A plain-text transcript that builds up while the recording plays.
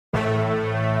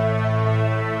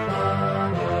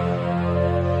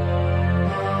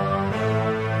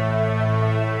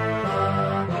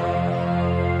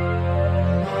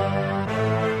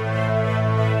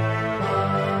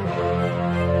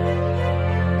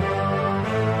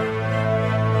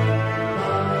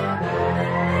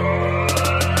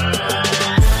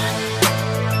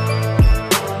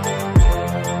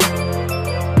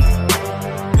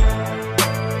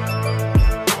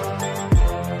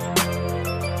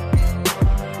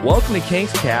Welcome to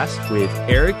Kings Cast with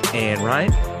Eric and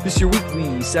Ryan. This is your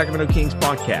weekly Sacramento Kings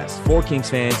podcast for Kings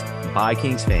fans by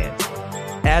Kings fans.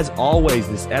 As always,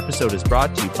 this episode is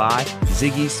brought to you by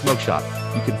Ziggy's Smoke Shop.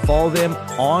 You can follow them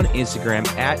on Instagram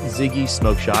at Ziggy's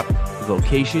Smoke Shop with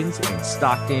locations in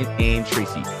Stockton and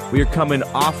Tracy. We are coming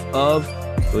off of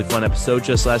a really fun episode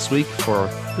just last week for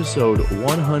episode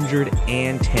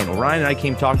 110. Ryan and I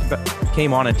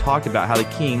came on and talked about how the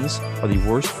Kings are the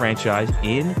worst franchise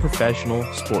in professional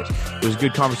sports. It was a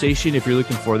good conversation. If you're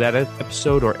looking for that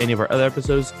episode or any of our other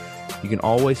episodes, you can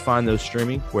always find those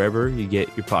streaming wherever you get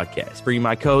your podcast. Bringing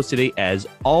my co-host today, as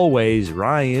always,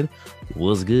 Ryan.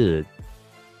 What's good?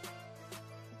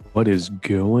 What is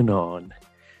going on?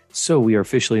 So we are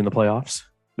officially in the playoffs.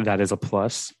 That is a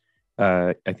plus.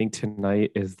 I think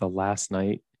tonight is the last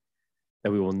night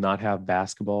that we will not have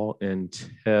basketball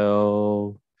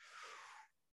until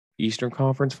Eastern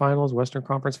Conference Finals, Western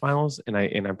Conference Finals, and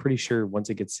I'm pretty sure once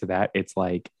it gets to that, it's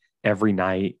like every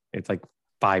night. It's like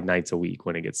 5 nights a week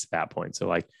when it gets to that point. So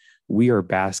like we are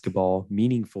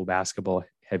meaningful basketball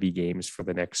heavy games for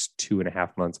the next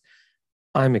 2.5 months.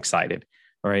 I'm excited.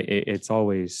 All right, it's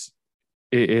always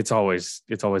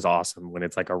awesome when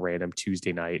it's like a random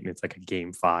Tuesday night and it's like a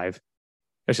game 5.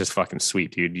 That's just fucking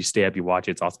sweet, dude. You stay up, you watch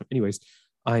it. It's awesome. Anyways,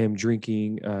 I am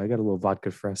drinking. I got a little vodka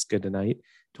fresca tonight.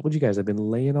 Told you guys I've been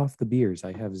laying off the beers.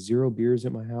 I have 0 beers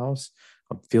at my house.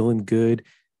 I'm feeling good.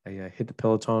 I hit the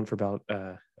Peloton for about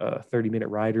a 30-minute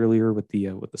ride earlier with the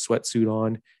sweatsuit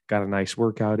on. Got a nice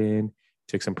workout in.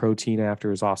 Took some protein after.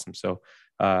 It was awesome. So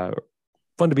fun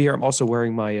to be here. I'm also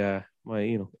wearing my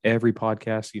every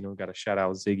podcast, got to shout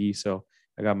out Ziggy. So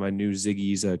I got my new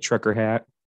Ziggy's trucker hat.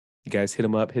 You guys hit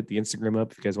them up, hit the Instagram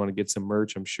up if you guys want to get some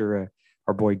merch. I'm sure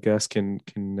our boy Gus can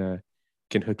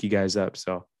hook you guys up.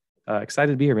 So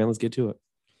excited to be here, man. Let's get to it.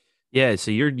 Yeah,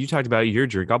 so you talked about your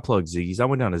drink. I'll plug Ziggy's. I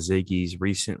went down to Ziggy's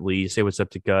recently. Say what's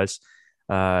up to Gus.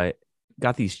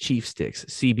 Got these Chief Sticks,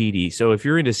 CBD. So if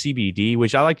you're into CBD,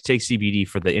 which I like to take CBD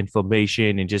for the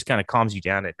inflammation and just kind of calms you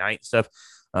down at night and stuff.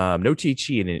 No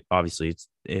THC in it. Obviously,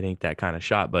 it ain't that kind of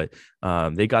shot, but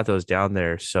they got those down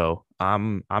there. So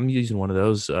I'm using one of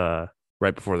those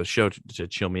right before the show to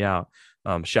chill me out.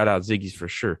 Shout out Ziggy's for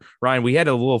sure. Ryan, we had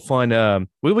a little fun. I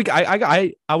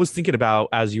was thinking about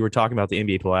as you were talking about the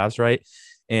NBA playoffs, right?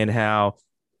 And how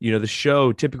the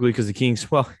show typically, because the Kings,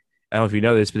 well, I don't know if you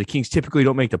know this, but the Kings typically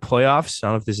don't make the playoffs. I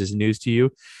don't know if this is news to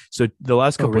you. So the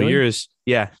last couple of years,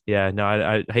 yeah. No,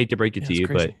 I hate to break it to you,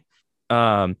 crazy.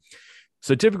 But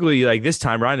so typically, like this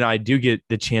time, Ryan and I do get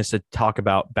the chance to talk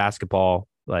about basketball,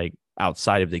 like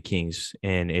outside of the Kings,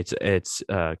 and it's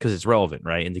because it's relevant,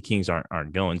 right? And the Kings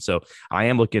aren't going, so I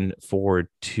am looking forward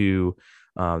to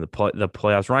the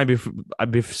playoffs.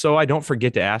 Ryan, so I don't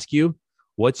forget to ask you,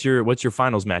 what's your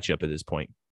finals matchup at this point?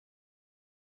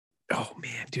 Oh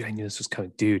man, dude, I knew this was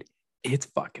coming, dude. It's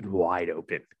fucking wide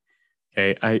open.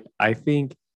 Okay, I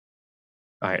think,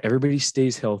 all right, everybody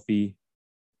stays healthy.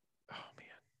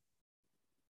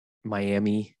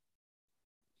 Miami.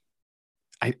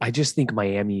 I just think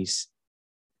Miami's.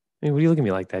 I mean, what are you looking at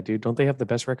me like that, dude? Don't they have the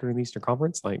best record in the Eastern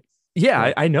Conference? Like,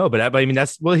 yeah, I know, but I mean,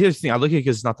 here's the thing. I look at it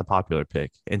because it's not the popular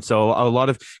pick, and so a lot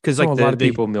of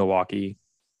people, Milwaukee.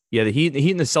 Yeah, the Heat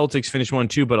and the Celtics finished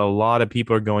 1-2, but a lot of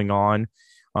people are going on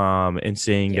and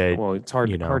saying that. Well, it's hard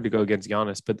to go against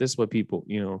Giannis, but this is what people,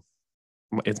 dude,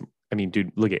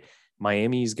 look at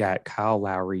Miami's got Kyle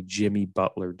Lowry, Jimmy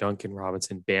Butler, Duncan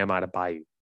Robinson, Bam Adebayo.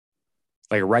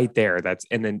 Like right there,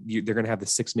 and then they're going to have the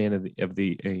 6th man of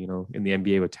the in the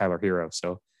NBA with Tyler Hero.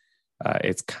 So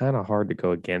it's kind of hard to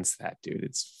go against that, dude.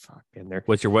 It's fucking there.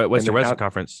 What's your Western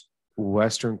Conference?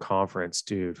 Western Conference,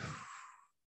 dude.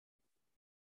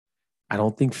 I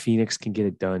don't think Phoenix can get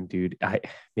it done, dude.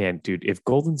 If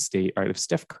Golden State, all right, if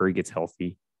Steph Curry gets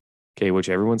healthy, okay, which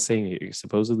everyone's saying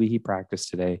supposedly he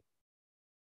practiced today,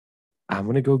 I'm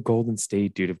going to go Golden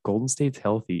State, dude. If Golden State's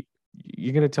healthy,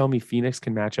 you're going to tell me Phoenix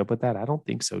can match up with that? I don't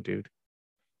think so, dude.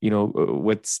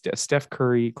 With Steph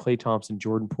Curry, Klay Thompson,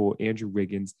 Jordan Poole, Andrew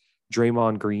Wiggins,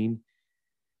 Draymond Green,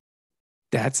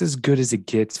 that's as good as it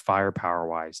gets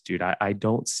firepower-wise, dude. I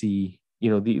don't see,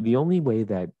 the only way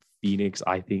that Phoenix,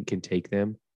 I think, can take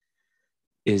them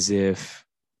is if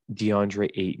DeAndre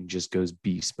Ayton just goes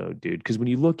beast mode, dude. Because when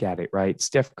you look at it, right,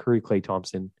 Steph Curry, Klay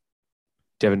Thompson,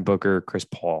 Devin Booker, Chris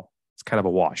Paul, it's kind of a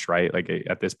wash, right? Like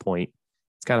at this point,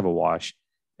 it's kind of a wash.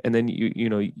 And then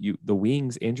the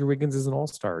wings, Andrew Wiggins is an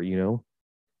all-star,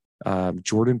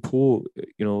 Jordan Poole,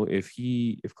 if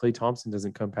Klay Thompson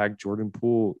doesn't come back, Jordan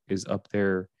Poole is up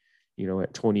there,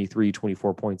 at 23,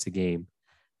 24 points a game.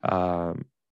 So,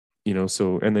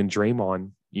 and then Draymond,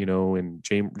 and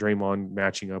Draymond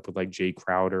matching up with like Jay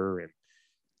Crowder and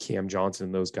Cam Johnson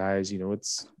and those guys,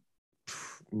 it's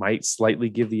might slightly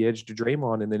give the edge to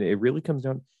Draymond. And then it really comes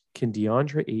down, can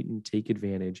DeAndre Ayton take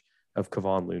advantage of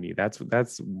Kevon Looney?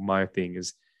 That's my thing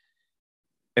is,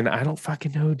 and I don't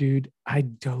fucking know, dude. I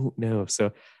don't know.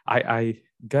 So I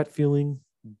gut feeling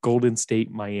Golden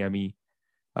State, Miami.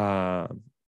 And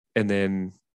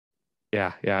then,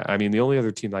 yeah. I mean, the only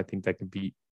other team I think that can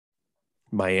beat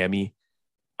Miami,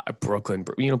 Brooklyn,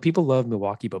 people love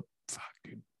Milwaukee, but fuck,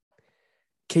 dude.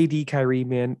 KD, Kyrie,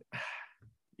 man.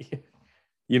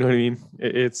 You know what I mean?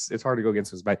 It's hard to go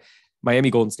against those. But Miami,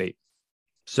 Golden State.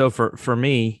 So for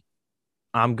me,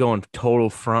 I'm going total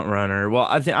front runner. Well,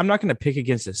 I'm not going to pick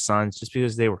against the Suns just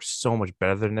because they were so much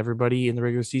better than everybody in the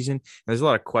regular season. And there's a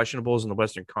lot of questionables in the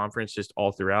Western Conference just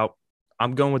all throughout.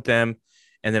 I'm going with them,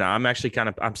 and then I'm actually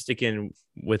I'm sticking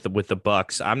with the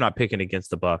Bucks. I'm not picking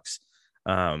against the Bucks.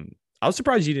 I was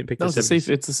surprised you didn't pick. It's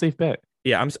a safe bet.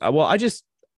 Yeah,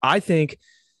 I think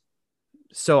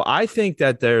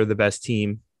that they're the best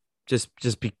team. Just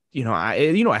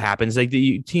what happens. Like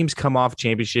the teams come off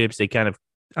championships, they kind of,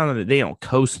 I don't know, they don't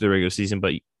coast the regular season,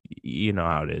 but you know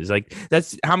how it is. Like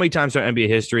that's how many times in NBA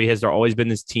history has there always been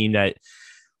this team that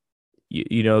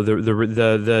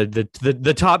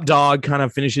the top dog kind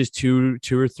of finishes two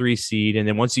or three seed, and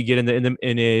then once you get in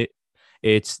it,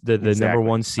 it's the exactly. Number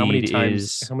one seed.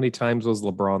 How many times was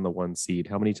LeBron the one seed?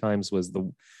 How many times was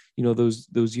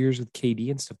those years with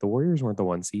KD and stuff? The Warriors weren't the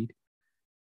one seed.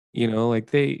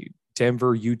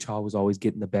 Denver, Utah was always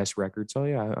getting the best record. So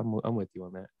yeah, I'm with you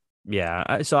on that.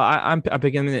 Yeah, so I'm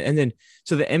picking, and then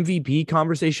so the MVP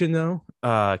conversation though,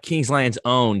 Kings Land's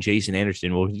own Jason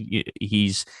Anderson. Well,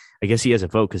 I guess he has a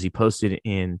vote because he posted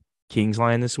in Kings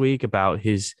Land this week about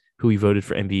who he voted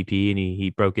for MVP, and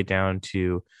he broke it down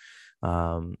to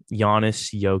Giannis,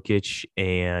 Jokic,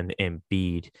 and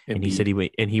Embiid. And he said he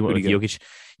went with Jokic.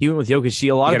 He went with Jokic. See,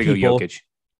 a lot of people.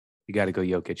 You got to go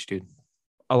Jokic, dude.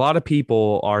 A lot of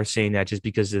people are saying that just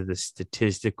because of the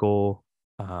statistical,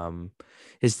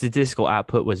 his statistical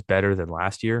output was better than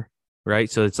last year, right?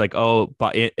 So it's like,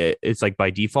 but it's like by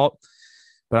default.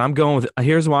 But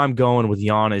here's why I'm going with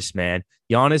Giannis, man.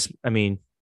 Giannis, I mean,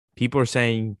 people are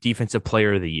saying defensive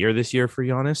player of the year this year for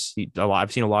Giannis.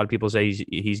 I've seen a lot of people say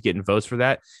he's getting votes for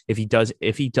that. If he does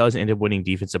end up winning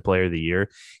defensive player of the year,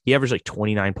 he averaged like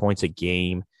 29 points a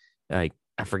game. Like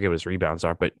I forget what his rebounds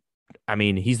are, but I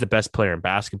mean, he's the best player in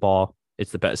basketball.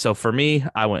 It's the best. So for me,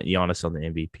 I went Giannis on the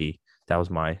MVP. That was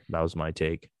my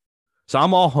take. So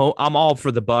I'm all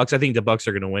for the Bucks. I think the Bucks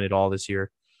are going to win it all this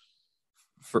year.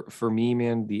 For me,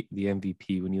 man, the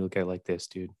MVP, when you look at it like this,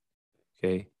 dude,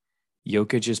 okay,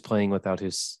 Jokic is playing without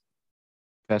his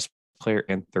best player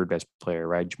and third best player,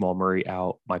 right? Jamal Murray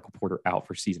out, Michael Porter out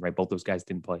for season, right? Both those guys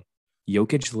didn't play.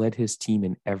 Jokic led his team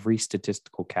in every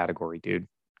statistical category, dude,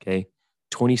 okay?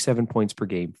 27 points per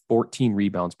game, 14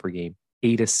 rebounds per game,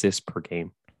 8 assists per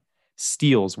game,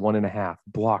 steals 1.5,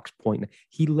 blocks 0.9.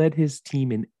 He led his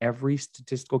team in every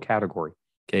statistical category,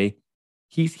 okay?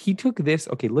 He took this,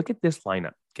 okay, look at this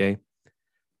lineup, okay?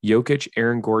 Jokic,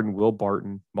 Aaron Gordon, Will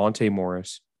Barton, Monte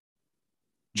Morris,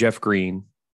 Jeff Green,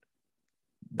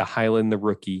 the Highland, the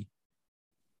rookie,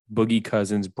 Boogie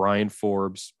Cousins, Brian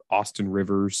Forbes, Austin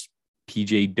Rivers,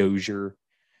 PJ Dozier.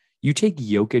 You take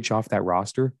Jokic off that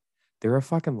roster, they're a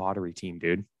fucking lottery team,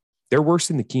 dude. They're worse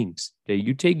than the Kings. Okay,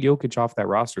 you take Jokic off that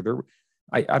roster.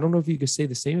 I don't know if you could say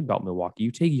the same about Milwaukee.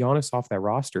 You take Giannis off that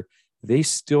roster, they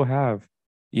still have,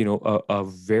 a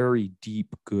very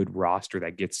deep, good roster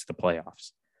that gets to the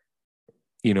playoffs.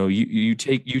 You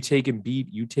take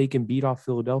Embiid off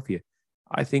Philadelphia.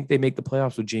 I think they make the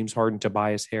playoffs with James Harden,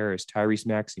 Tobias Harris, Tyrese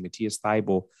Maxey, Matthias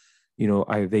Thybulle.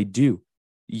 They do.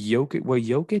 What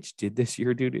Jokic did this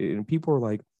year, dude, and people are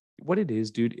like, what it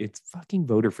is, dude, it's fucking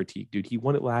voter fatigue, dude. He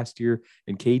won it last year,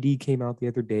 and KD came out the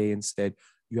other day and said,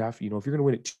 you have to, if you're going to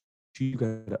win it, you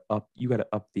got to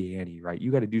up the ante, right?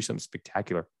 You got to do something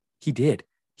spectacular. He did.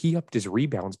 He upped his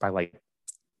rebounds by like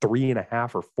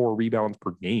 3.5 or 4 rebounds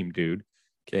per game, dude.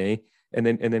 Okay. And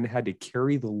then had to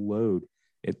carry the load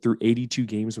through 82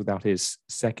 games without his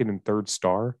second and third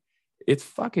star. It's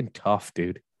fucking tough,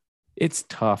 dude. It's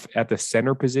tough at the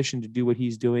center position to do what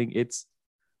he's doing.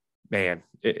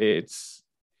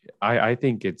 I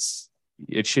think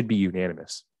it should be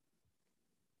unanimous.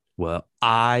 Well,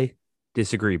 I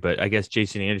disagree, but I guess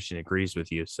Jason Anderson agrees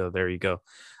with you. So there you go.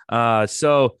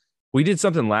 So we did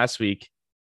something last week.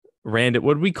 Random,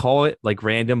 what did we call it? Like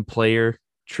random player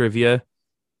trivia,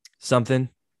 something.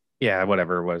 Yeah,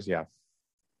 whatever it was. Yeah.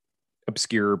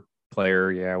 Obscure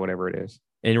player. Yeah, whatever it is.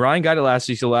 And Ryan got it last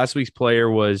week. So last week's player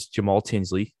was Jamal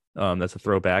Tinsley. That's a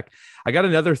throwback. I got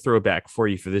another throwback for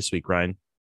you for this week, Ryan.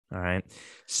 All right.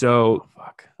 So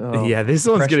fuck. yeah, this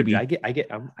one's gonna be. Dude. I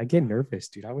get nervous,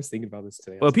 dude. I was thinking about this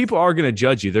today. Well, people are gonna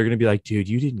judge you. They're gonna be like, dude,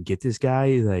 you didn't get this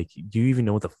guy. Like, do you even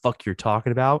know what the fuck you're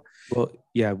talking about? Well,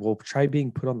 yeah. Well, try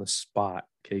being put on the spot,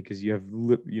 okay? Because you have,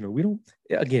 we don't.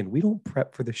 Again, we don't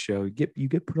prep for the show. You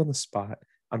get put on the spot.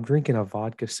 I'm drinking a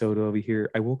vodka soda over here.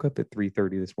 I woke up at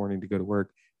 3:30 this morning to go to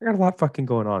work. I got a lot fucking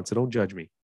going on, so don't judge me.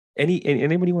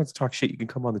 Anybody wants to talk shit, you can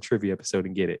come on the trivia episode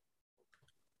and get it.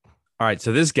 All right.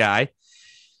 So this guy.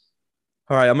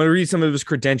 All right, I'm going to read some of his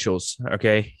credentials.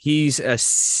 Okay. He's a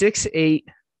 6'8".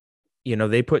 You know,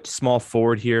 they put small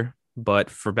forward here, but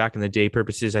for back in the day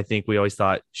purposes, I think we always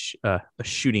thought a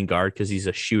shooting guard because he's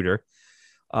a shooter.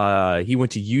 He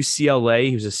went to UCLA.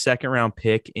 He was a second-round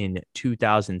pick in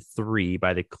 2003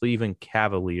 by the Cleveland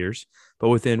Cavaliers. But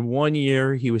within 1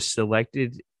 year, he was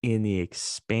selected in the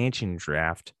expansion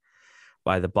draft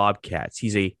by the Bobcats.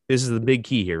 This is the big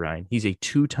key here, Ryan. He's a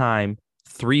two-time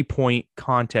three-point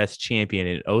contest champion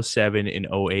in 2007 and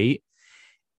 2008.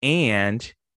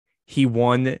 And he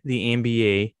won the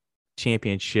NBA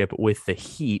championship with the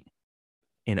Heat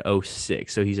in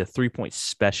 2006. So he's a three-point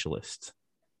specialist.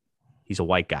 He's a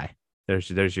white guy. There's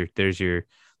your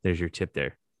tip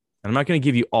there. And I'm not going to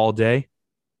give you all day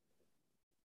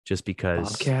just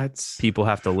because Bobcats. People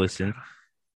have to listen.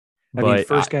 I mean,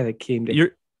 first guy that came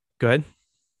to go ahead.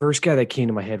 First guy that came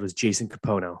to my head was Jason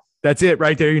Capono. That's it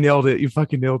right there. You nailed it. You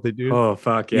fucking nailed it, dude. Oh,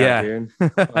 fuck yeah. Dude.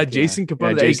 Fuck Jason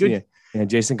Capono. Yeah, Jason,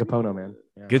 Jason Capono, man.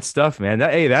 Yeah. Good stuff, man.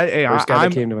 First guy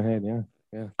that came to my head,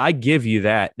 yeah. I give you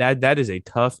that. That is a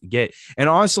tough get. And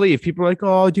honestly, if people are like,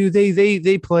 "Oh, dude,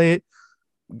 they play it,"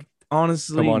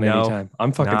 honestly, come on, no. anytime.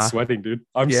 I'm fucking sweating, dude.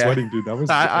 I'm sweating, dude. That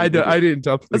was I didn't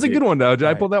tell. That's a good one though. Did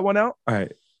I pull that one out? All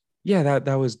right. Yeah,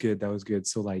 that was good. That was good.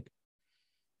 So like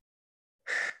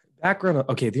background.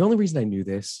 Okay, the only reason I knew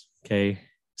this, okay.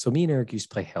 So me and Eric used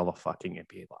to play hella fucking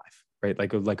NBA Live, right?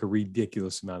 Like a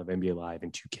ridiculous amount of NBA Live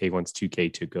and 2K once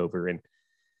 2K took over. And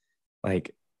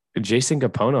like Jason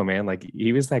Capono, man, like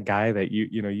he was that guy that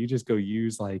you just go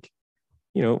use like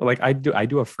I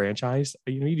do a franchise,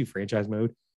 you do franchise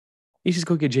mode. You just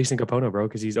go get Jason Capono, bro,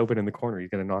 because he's open in the corner.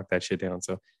 He's gonna knock that shit down.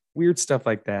 So weird stuff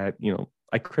like that.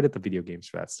 I credit the video games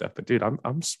for that stuff. But dude,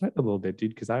 I'm sweating a little bit,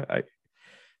 dude, because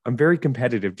I'm very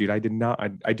competitive, dude. I do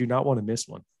not want to miss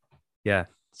one. Yeah.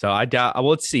 So I doubt. Well,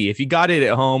 let's see if you got it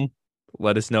at home.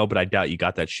 Let us know, but I doubt you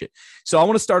got that shit. So I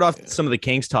want to start off some of the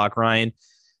Kings talk, Ryan,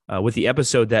 with the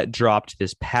episode that dropped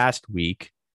this past week.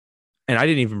 And I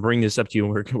didn't even bring this up to you.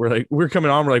 We're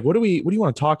coming on. We're like, what do you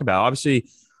want to talk about? Obviously,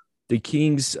 the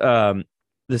Kings, the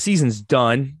season's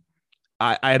done.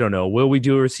 I don't know. Will we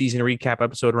do a season recap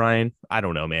episode, Ryan? I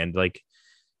don't know, man. Like,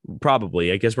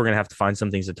 probably. I guess we're gonna have to find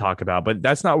some things to talk about, but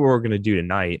that's not what we're gonna do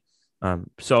tonight.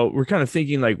 So we're kind of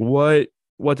thinking like,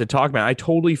 what to talk about. I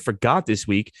totally forgot this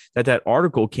week that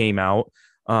article came out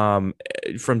from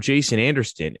Jason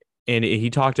Anderson, and he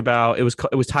talked about it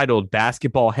was titled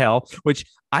 "Basketball Hell," which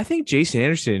I think Jason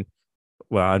Anderson.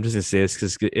 Well, I'm just gonna say this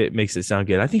because it makes it sound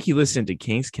good. I think he listened to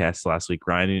Kings Cast last week,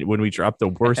 Ryan, when we dropped the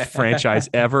worst franchise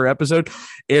ever episode.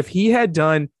 If he had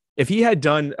done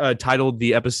titled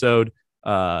the episode,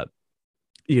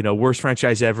 worst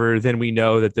franchise ever, then we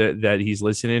know that he's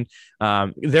listening.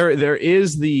 There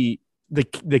is the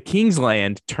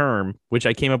Kingsland term, which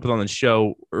I came up with on the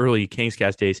show early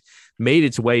Kingscast days, made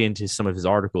its way into some of his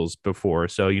articles before.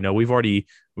 So, we've already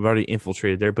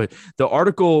infiltrated there, but the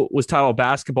article was titled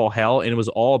Basketball Hell. And it was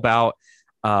all about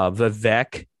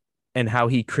Vivek and how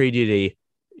he created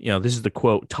this is the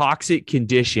quote, toxic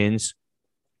conditions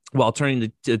while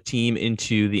turning the team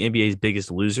into the NBA's biggest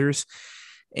losers.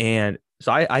 And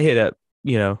so I hit up,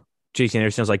 Jason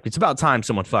Anderson was like, it's about time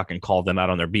someone fucking called them out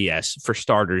on their BS for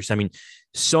starters. I mean,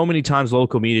 so many times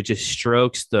local media just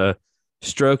strokes the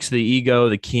ego,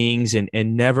 the Kings, and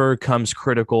never comes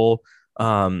critical.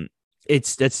 That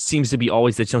seems to be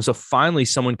always the tone. So finally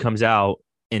someone comes out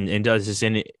and does this.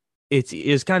 And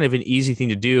it's kind of an easy thing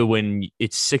to do when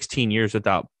it's 16 years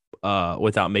without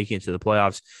making it to the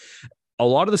playoffs. A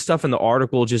lot of the stuff in the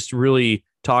article just really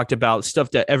talked about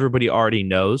stuff that everybody already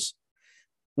knows,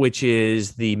 which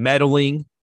is the meddling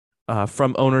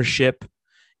from ownership,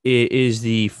 is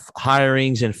the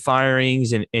hirings and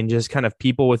firings and just kind of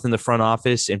people within the front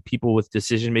office and people with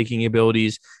decision-making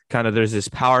abilities. Kind of there's this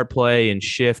power play and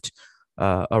shift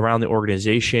around the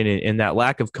organization, and that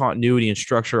lack of continuity and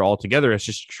structure altogether has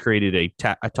just created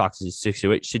a toxic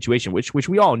situation, which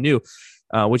we all knew,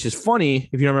 which is funny.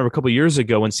 If you remember a couple of years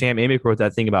ago when Sam Amick wrote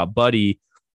that thing about Buddy,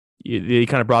 they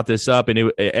kind of brought this up,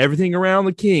 and everything around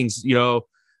the Kings,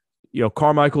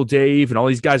 Carmichael, Dave, and all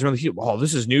these guys around the field. Oh,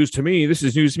 this is news to me. This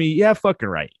is news to me. Yeah, fucking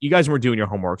right. You guys weren't doing your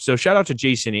homework. So shout out to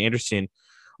Jason Anderson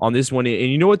on this one.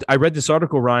 And you know what? I read this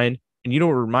article, Ryan, and you know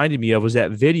what it reminded me of was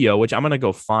that video, which I'm going to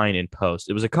go find and post.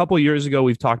 It was a couple years ago.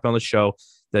 We've talked about on the show,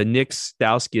 the Nick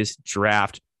Stauskas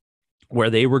draft, where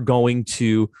they were going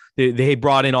to, they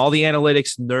brought in all the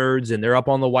analytics nerds and they're up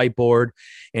on the whiteboard,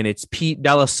 and it's Pete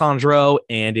D'Alessandro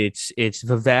and it's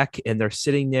Vivek, and they're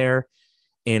sitting there,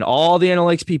 and all the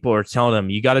analytics people are telling them,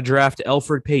 you got to draft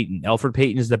Elfrid Payton. Elfrid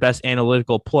Payton is the best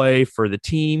analytical play for the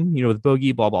team, you know, with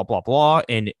Boogie, blah, blah, blah, blah.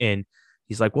 And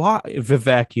he's like, well,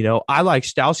 Vivek, you know, I like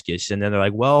Stauskas. And then they're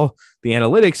like, well, the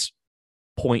analytics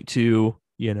point to,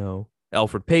 you know,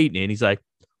 Elfrid Payton. And he's like,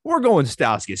 we're going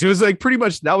Stauskas. It was like pretty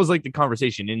much that was like the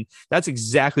conversation. And that's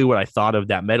exactly what I thought of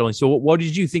that meddling. So what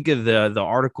did you think of the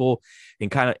article and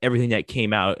kind of everything that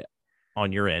came out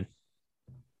on your end?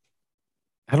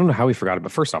 I don't know how we forgot it,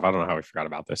 but first off, I don't know how we forgot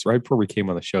about this. Right before we came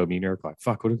on the show, me and Eric were like,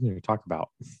 fuck, what are we going to talk about?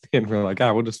 And we're like,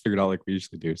 we'll just figure it out like we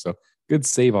usually do. So good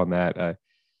save on that.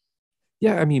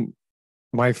 Yeah, I mean,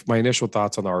 my initial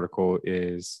thoughts on the article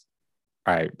is,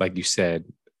 all right, like you said,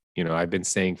 you know, I've been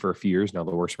saying for a few years now,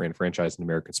 the worst ran franchise in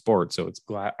American sports. So it's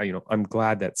glad, you know, I'm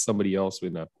glad that somebody else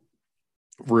in a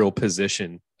real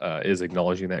position is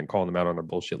acknowledging that and calling them out on their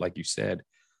bullshit, like you said.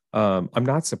 I'm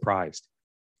not surprised.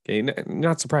 Okay,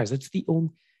 not surprised.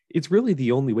 It's really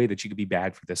the only way that you could be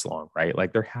bad for this long, right?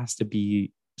 Like there has to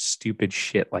be stupid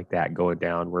shit like that going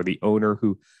down where the owner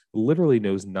who literally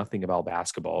knows nothing about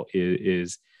basketball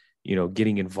is you know,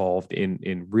 getting involved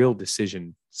in real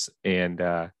decisions and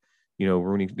you know,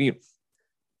 ruining. You know,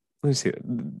 let me see.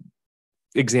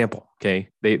 Example, okay.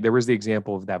 There was the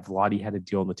example of that Vlade had a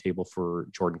deal on the table for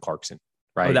Jordan Clarkson,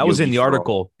 right? Oh, that was in the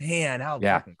article. Man, that was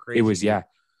fucking crazy. It was, yeah.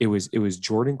 It was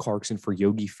Jordan Clarkson for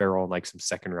Yogi Ferrell and like some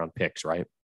second round picks, right?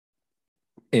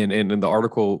 And in the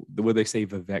article, what they say,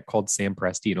 Vivek called Sam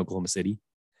Presti in Oklahoma City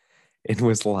and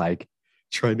was like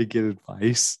trying to get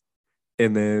advice.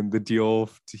 And then the deal,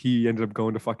 he ended up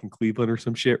going to fucking Cleveland or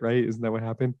some shit, right? Isn't that what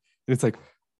happened? And it's like,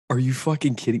 are you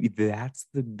fucking kidding me? That's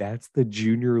the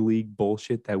junior league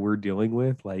bullshit that we're dealing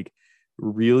with. Like,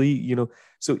 really, you know?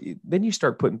 So then you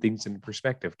start putting things into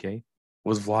perspective. Okay,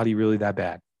 was Vlade really that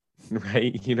bad?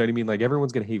 Right? You know what I mean? Like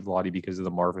everyone's gonna hate Vlade because of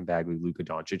the Marvin Bagley, Luka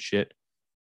Doncic shit.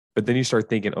 But then you start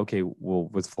thinking, okay, well,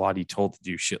 was Vlade told to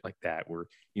do shit like that? Where,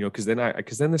 you know, because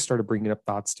then this started bringing up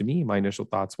thoughts to me. My initial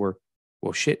thoughts were,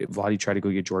 well, shit, Vlade tried to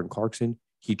go get Jordan Clarkson.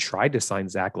 He tried to sign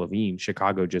Zach LaVine.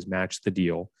 Chicago just matched the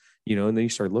deal. You know, and then you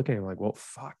start looking at him like, well,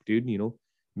 fuck, dude, you know,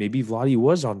 maybe Vlade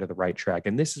was onto the right track.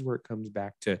 And this is where it comes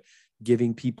back to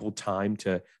giving people time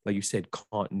to, like you said,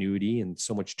 continuity and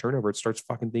so much turnover. It starts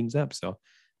fucking things up. So,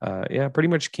 yeah, pretty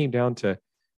much came down to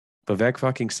Vivek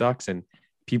fucking sucks. And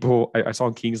people, I saw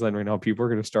in Kingsland right now, people are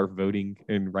going to start voting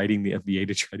and writing the NBA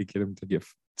to try to get him to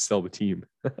sell the team.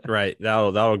 Right.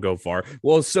 That'll go far.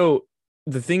 Well, so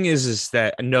the thing is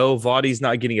that no, Vlade's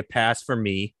not getting a pass from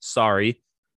me. Sorry.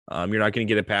 You're not going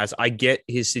to get a pass. I get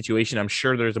his situation. I'm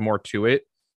sure there's more to it.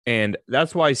 And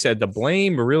that's why I said the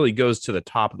blame really goes to the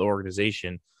top of the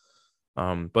organization.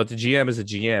 But the GM is a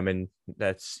GM, and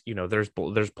that's, you know, there's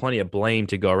plenty of blame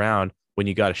to go around when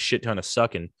you got a shit ton of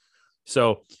sucking.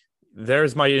 So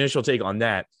there's my initial take on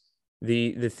that.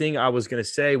 The thing I was going to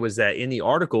say was that in the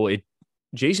article,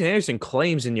 Jason Anderson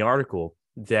claims in the article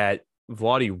that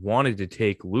Vlade wanted to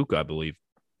take Luka, I believe.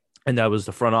 And that was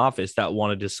the front office that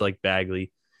wanted to select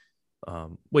Bagley.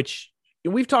 Which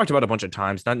we've talked about a bunch of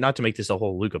times, not to make this a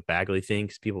whole Luka Bagley thing,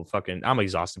 because people I'm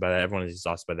exhausted by that. Everyone is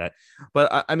exhausted by that.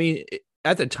 But I mean,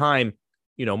 at the time,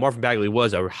 you know, Marvin Bagley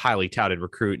was a highly touted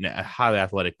recruit and a highly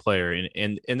athletic player.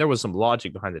 And there was some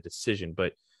logic behind the decision,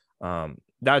 but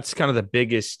that's kind of the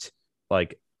biggest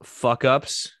like fuck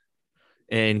ups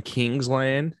in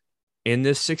Kingsland in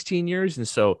this 16 years. And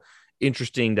so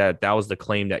interesting that was the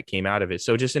claim that came out of it.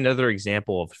 So just another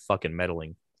example of fucking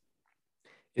meddling.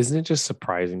 Isn't it just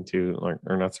surprising to,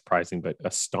 or not surprising, but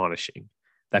astonishing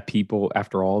that people,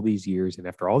 after all these years and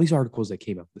after all these articles that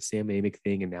came up, the Sam Amick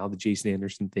thing and now the Jason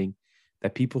Anderson thing,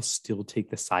 that people still take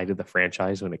the side of the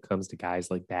franchise when it comes to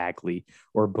guys like Bagley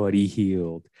or Buddy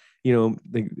Hield? You know,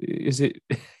 like, is it,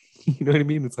 you know what I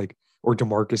mean? It's like, or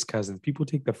DeMarcus Cousins. People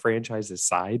take the franchise's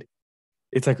side.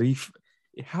 It's like,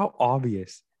 how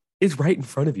obvious? It's right in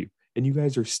front of you. And you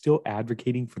guys are still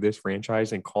advocating for this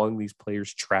franchise and calling these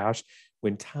players trash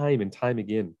when time and time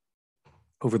again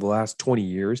over the last 20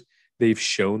 years, they've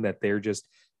shown that they're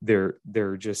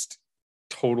just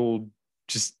total,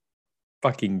 just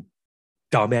fucking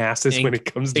dumbasses when it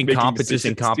comes to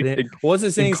incompetent. What's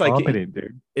the saying? It's like,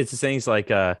 dude. It's the saying. It's like,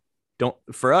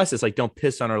 for us, it's like, don't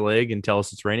piss on our leg and tell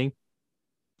us it's raining.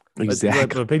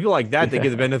 Exactly. But people like that, they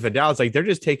give the benefit of the doubt. It's like, they're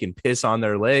just taking piss on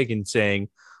their leg and saying,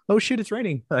 oh shit, it's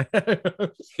raining. That's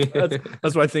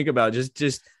what I think about.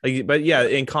 Just like, but yeah,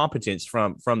 incompetence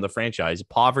from the franchise,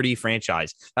 poverty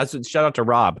franchise. That's what. Shout out to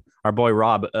Rob, our boy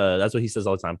Rob. That's what he says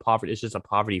all the time. Poverty. It's just a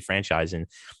poverty franchise and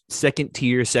second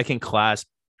tier, second class.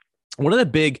 One of the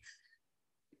big.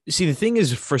 See, the thing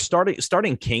is, for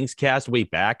starting Kings Cast way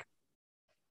back,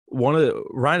 Ryan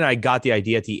and I got the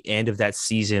idea at the end of that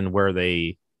season where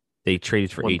they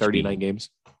traded for 139 games.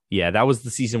 Yeah, that was the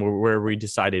season where we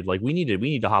decided like we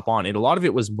need to hop on, and a lot of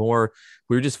it was more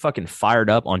we were just fucking fired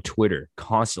up on Twitter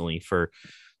constantly for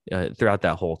throughout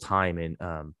that whole time, and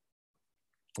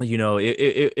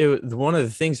one of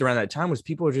the things around that time was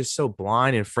people were just so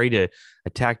blind and afraid to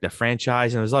attack the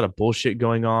franchise, and there's a lot of bullshit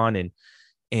going on,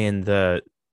 and the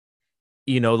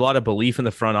a lot of belief in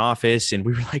the front office, and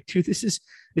we were like, dude, this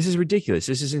is ridiculous,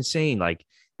 this is insane, like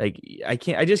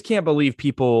I just can't believe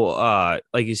people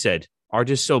like you said are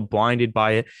just so blinded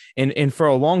by it. And for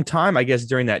a long time, I guess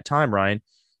during that time, Ryan,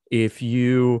 if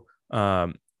you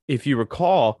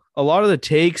recall, a lot of the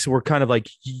takes were kind of like,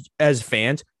 as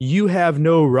fans, you have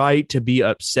no right to be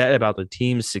upset about the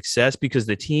team's success because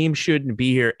the team shouldn't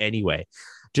be here anyway.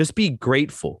 Just be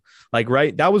grateful. Like,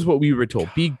 right. That was what we were told.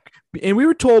 And we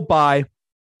were told by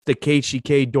the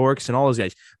KGK dorks and all those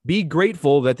guys, be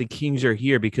grateful that the Kings are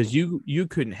here because you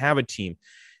couldn't have a team.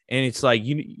 And it's like,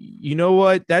 you know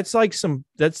what? That's like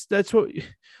that's what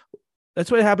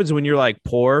happens when you're like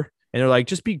poor and they're like,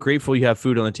 just be grateful you have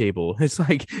food on the table. It's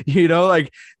like,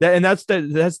 like that. And that's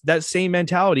that same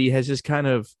mentality has just kind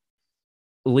of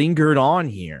lingered on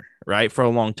here, right? For a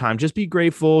long time. Just be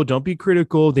grateful. Don't be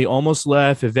critical. They almost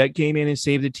left. Yvette came in and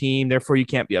saved the team. Therefore, you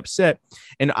can't be upset.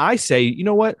 And I say, you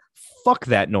know what? Fuck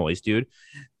that noise, dude.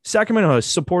 Sacramento has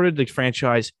supported the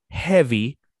franchise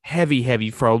heavy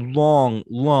for a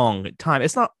long time.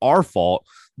 It's not our fault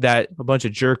that a bunch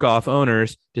of jerk off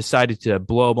owners decided to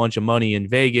blow a bunch of money in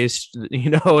Vegas,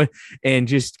 and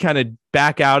just kind of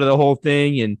back out of the whole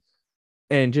thing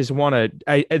and just want to,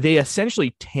 they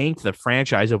essentially tanked the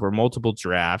franchise over multiple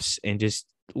drafts and just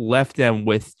left them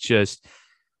with just,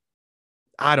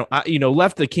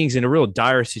 left the Kings in a real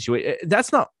dire situation.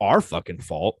 That's not our fucking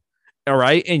fault. All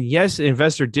right. And yes, the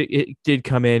investor did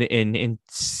come in and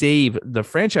save the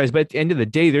franchise. But at the end of the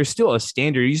day, there's still a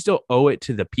standard. You still owe it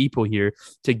to the people here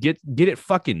to get it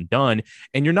fucking done.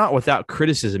 And you're not without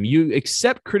criticism. You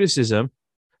accept criticism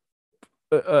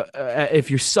if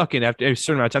you're sucking after a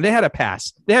certain amount of time. They had a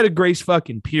pass. They had a grace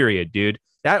fucking period, dude.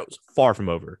 That was far from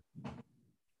over.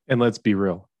 And let's be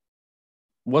real.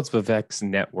 What's Vivek's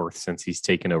net worth since he's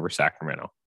taken over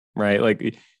Sacramento? Right?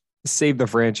 Like, save the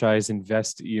franchise,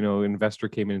 investor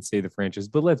came in and saved the franchise.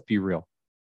 But let's be real.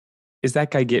 Is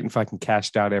that guy getting fucking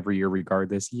cashed out every year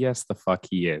regardless? Yes, the fuck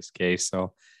he is. Okay.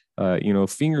 So,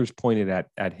 fingers pointed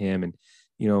at him. And,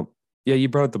 you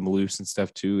brought up the Maloofs and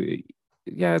stuff too.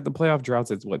 Yeah, the playoff droughts,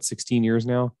 it's 16 years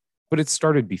now, but it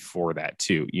started before that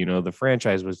too. The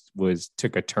franchise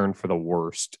took a turn for the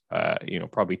worst.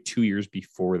 Probably 2 years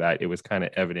before that, it was kind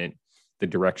of evident the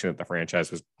direction that the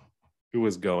franchise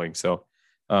was going. So,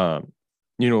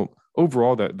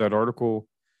 overall that article,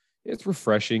 it's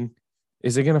refreshing.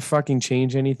 Is it going to fucking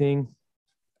change anything?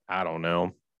 I don't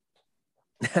know.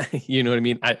 You know what I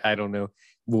mean? I don't know.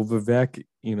 Well, Vivek,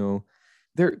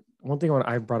 one thing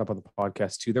I brought up on the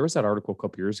podcast too, there was that article a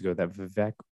couple years ago that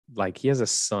Vivek, like, he has a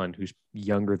son who's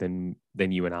younger than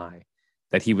you and I,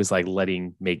 that he was like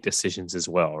letting make decisions as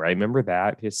well. Right. Remember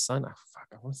that his son, I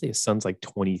want to say his son's like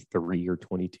 23 or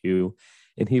 22.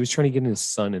 And he was trying to get his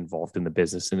son involved in the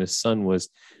business, and his son was,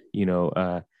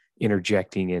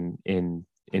 interjecting in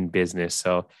business.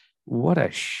 So what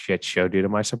a shit show, dude.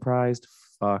 Am I surprised?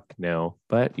 Fuck no.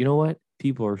 But you know what?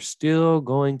 People are still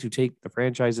going to take the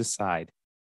franchise's side.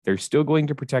 They're still going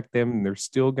to protect them. And they're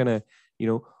still going to,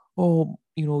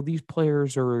 these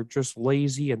players are just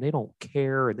lazy and they don't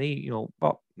care. And they, No,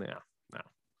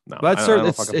 That's I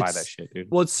don't fucking buy that shit, dude.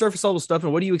 Well, it's surface level stuff.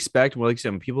 And what do you expect? Well, like I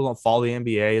said, when people don't follow the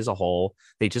NBA as a whole,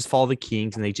 they just follow the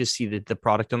Kings and they just see the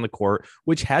product on the court,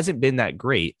 which hasn't been that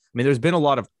great. I mean, there's been a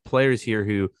lot of players here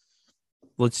who,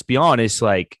 let's be honest,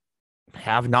 like,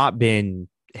 have not been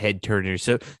head turners.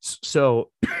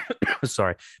 So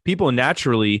sorry. People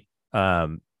naturally,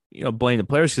 blame the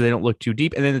players because they don't look too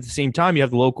deep. And then at the same time, you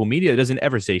have the local media that doesn't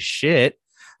ever say shit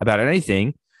about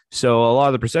anything. So a lot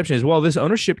of the perception is, well, this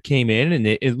ownership came in and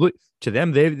it looked to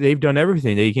them, they've done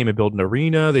everything. They came and built an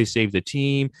arena. They saved the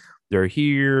team. They're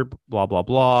here, blah, blah,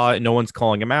 blah. And no one's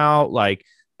calling them out. Like,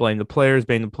 blame the players.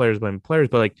 But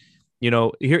like,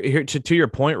 here to your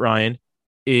point, Ryan,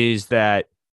 is that,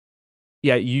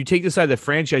 yeah, you take the side of the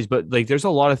franchise, but like, there's a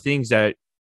lot of things that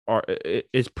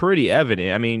it's pretty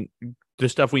evident. I mean, the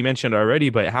stuff we mentioned already,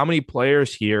 but how many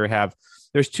players here have?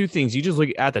 There's two things. You just look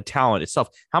at the talent itself.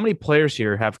 How many players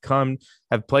here have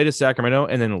played at Sacramento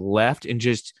and then left and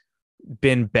just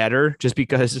been better just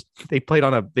because they played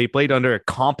under a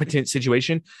competent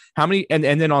situation? How many? And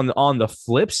then on the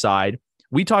flip side,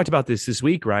 we talked about this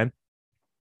week, Ryan.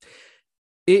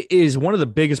 It is one of the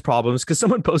biggest problems because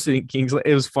someone posted in Kings.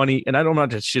 It was funny, and I don't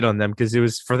want to shit on them because it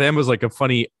was for them. It was like a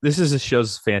funny. This is a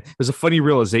show's fan. It was a funny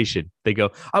realization. They go,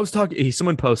 I was talking.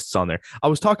 Someone posts on there. I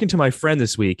was talking to my friend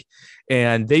this week,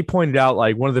 and they pointed out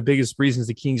like one of the biggest reasons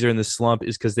the Kings are in this slump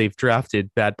is because they've drafted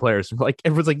bad players. Like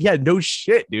everyone's like, yeah, no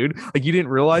shit, dude. Like you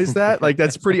didn't realize that. Like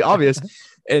that's pretty obvious.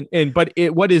 But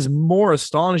what is more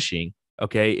astonishing,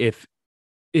 okay,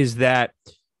 is that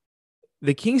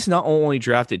the Kings not only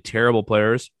drafted terrible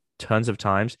players tons of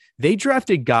times, they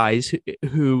drafted guys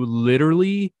who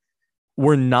literally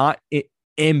were not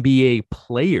NBA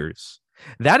players.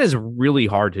 That is really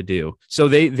hard to do. So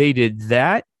they did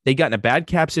that. They got in a bad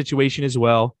cap situation as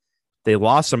well. They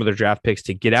lost some of their draft picks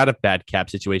to get out of bad cap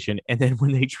situation. And then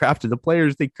when they drafted the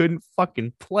players, they couldn't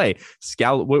fucking play.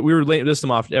 We were listing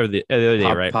them off the other day,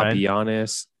 right?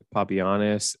 Papagiannis,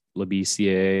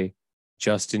 Labissiere,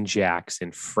 Justin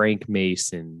Jackson, Frank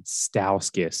Mason,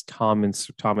 Stauskas,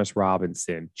 Thomas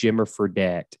Robinson, Jimmer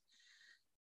Fredette.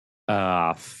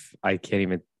 I can't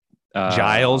even.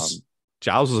 Giles.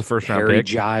 Giles was a first round Harry pick.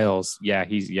 Giles. Yeah,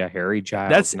 Harry Giles.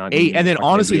 That's not 8. And then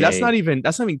honestly, NBA.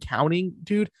 that's not even counting,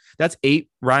 dude. That's 8.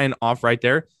 Ryan off right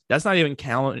there. That's not even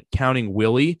counting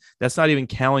Willie. That's not even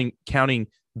counting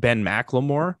Ben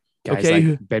McLemore. Guys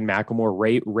like Ben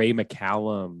McLemore, Ray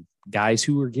McCallum, guys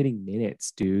who were getting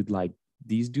minutes, dude. Like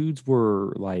these dudes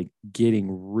were like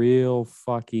getting real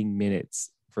fucking minutes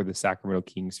for the Sacramento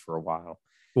Kings for a while.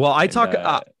 Well, I've talked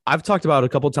about a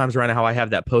couple of times around how I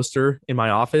have that poster in my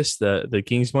office, the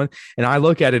Kings one, and I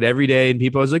look at it every day. And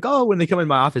people was like, "Oh, when they come in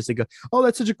my office, they go, oh,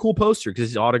 that's such a cool poster because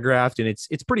it's autographed and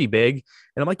it's pretty big."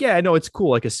 And I'm like, "Yeah, I know it's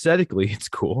cool. Like aesthetically, it's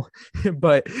cool."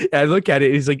 But I look at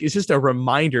it, it's just a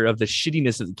reminder of the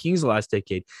shittiness of the Kings the last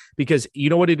decade. Because you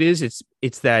know what it is?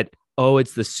 It's that. Oh,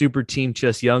 it's the super team,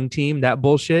 just young team, that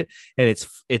bullshit. And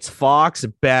it's Fox,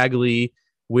 Bagley,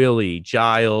 Willie,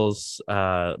 Giles,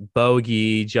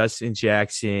 Bogey, Justin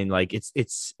Jackson. Like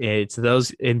it's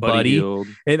those and Buddy.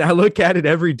 And I look at it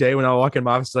every day when I walk in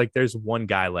my office, like there's one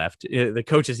guy left. The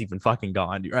coach is even fucking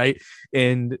gone. Right.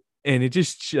 And it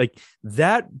just like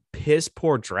that piss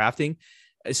poor drafting.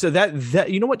 So that,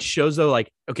 you know what shows though,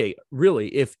 like, okay, really,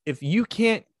 if you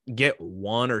can't get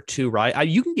 1 or 2 right,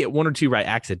 you can get 1 or 2 right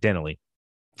accidentally.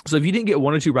 So if you didn't get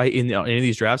 1 or 2 right in any of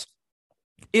these drafts,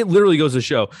 it literally goes to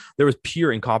show there was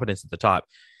pure incompetence at the top.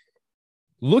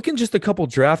 Looking just a couple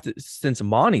drafts since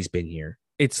Monty's been here,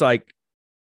 it's like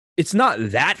it's not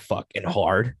that fucking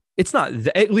hard. It's not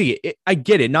that, I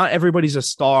get it. Not everybody's a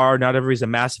star. Not everybody's a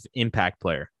massive impact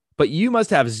player. But you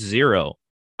must have zero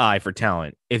eye for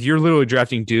talent if you're literally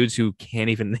drafting dudes who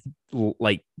can't even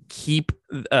like keep.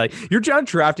 You're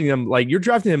drafting them like you're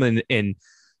drafting them in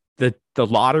the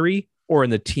lottery or in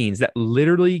the teens that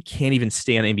literally can't even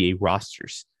stay on NBA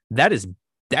rosters. That's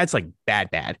like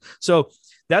bad. So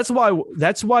that's why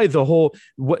the whole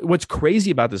what's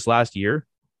crazy about this last year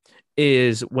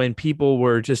is when people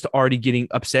were just already getting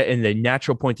upset and the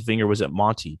natural point of finger was at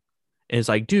Monty. And it's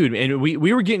like, dude, and we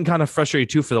were getting kind of frustrated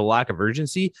too for the lack of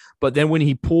urgency. But then when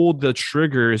he pulled the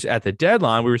triggers at the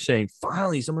deadline, we were saying,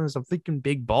 finally, someone has some freaking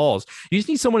big balls. You just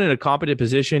need someone in a competent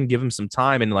position, give him some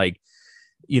time. And like,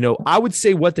 you know, I would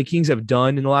say what the Kings have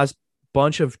done in the last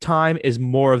bunch of time is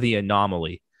more of the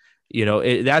anomaly. You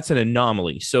know, that's an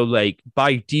anomaly. So like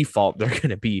by default, they're going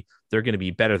to be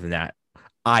better than that.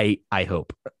 I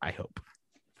hope.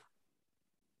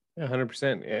 Yeah,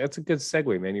 100%. Yeah, it's a good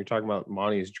segue, man. You're talking about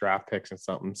Monty's draft picks and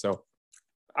something. So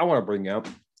I want to bring up.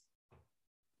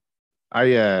 I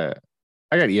got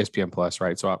ESPN Plus,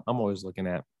 right? So I'm always looking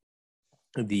at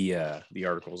the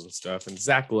articles and stuff. And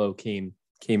Zach Lowe came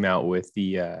out with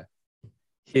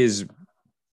his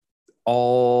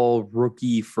all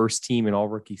rookie first team and all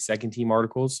rookie second team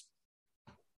articles.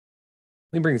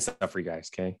 Let me bring this up for you guys,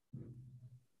 okay?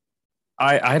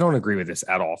 I don't agree with this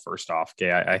at all, first off,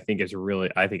 okay? I think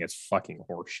it's fucking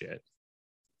horseshit.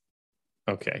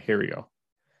 Okay, here we go.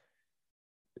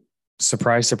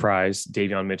 Surprise, surprise,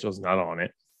 Davion Mitchell's not on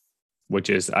it, which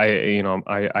is,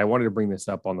 I wanted to bring this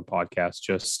up on the podcast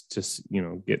just to,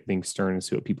 get things started and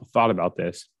see what people thought about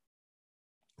this.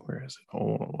 Where is it?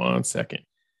 Hold on 1 second.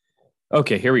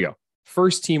 Okay, here we go.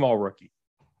 First team all rookie.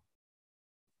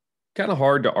 Kind of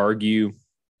hard to argue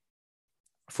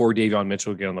for Davion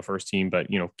Mitchell to get on the first team, but,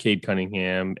 Cade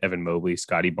Cunningham, Evan Mobley,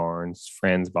 Scotty Barnes,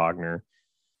 Franz Wagner,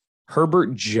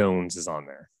 Herbert Jones is on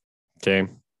there.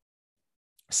 Okay.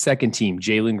 Second team,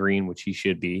 Jalen Green, which he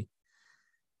should be.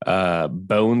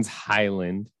 Bones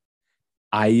Highland,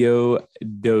 Ayo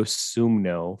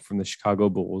Dosumno from the Chicago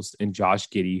Bulls, and Josh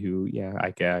Giddey, who,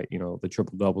 I get, the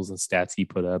triple doubles and stats he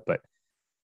put up, but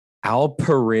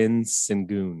Alperen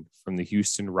Sengun from the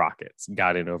Houston Rockets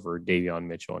got in over Davion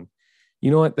Mitchell. And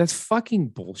you know what? That's fucking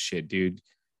bullshit, dude.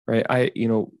 Right?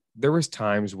 There was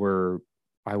times where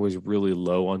I was really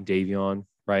low on Davion,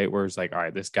 right? Where it's like, all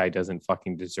right, this guy doesn't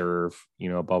fucking deserve,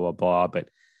 blah, blah, blah. But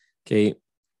okay,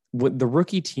 what the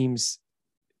rookie teams,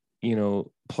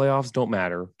 playoffs don't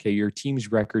matter. Okay. Your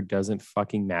team's record doesn't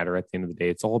fucking matter at the end of the day.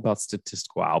 It's all about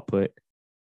statistical output.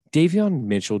 Davion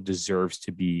Mitchell deserves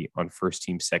to be on first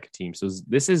team, second team. So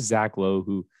this is Zach Lowe,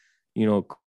 who,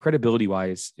 credibility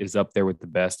wise is up there with the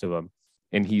best of them.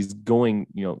 And he's going,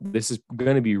 this is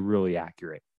going to be really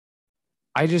accurate.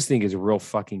 I just think it's real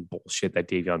fucking bullshit that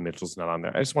Davion Mitchell's not on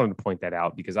there. I just wanted to point that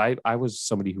out because I was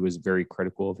somebody who was very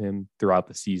critical of him throughout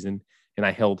the season and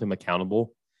I held him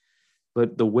accountable.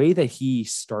 But the way that he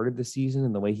started the season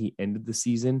and the way he ended the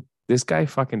season, this guy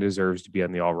fucking deserves to be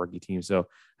on the all rookie team. So I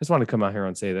just want to come out here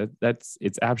and say that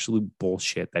it's absolute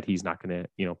bullshit that he's not going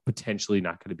to, potentially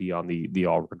not going to be on the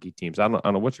all rookie teams. I don't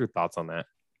know. What's your thoughts on that?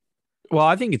 Well,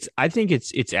 I think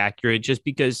it's accurate just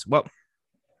because, well,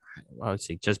 I would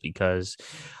say just because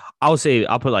I'll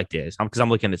put it like this because I'm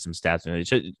looking at some stats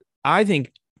and I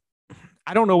think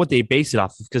I don't know what they base it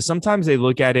off of because sometimes they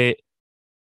look at it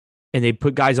and they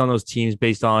put guys on those teams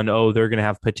based on, they're going to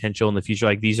have potential in the future.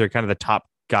 Like these are kind of the top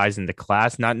guys in the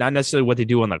class, not necessarily what they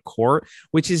do on the court,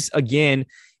 which is, again,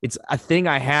 it's a thing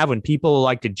I have when people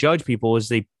like to judge people is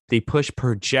they push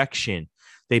projection.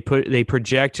 They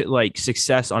project like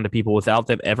success onto people without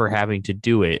them ever having to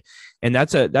do it. And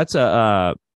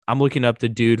I'm looking up the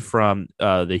dude from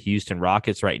the Houston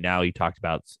Rockets right now. You talked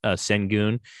about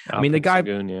Sengun. I mean, the guy,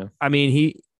 Sengun, yeah. I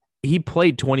mean, he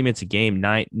played 20 minutes a game,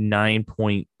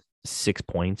 9.6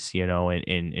 points,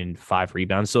 and 5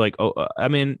 rebounds. So like, I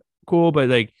mean, cool. But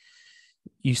like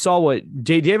you saw what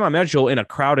Davion Mitchell in a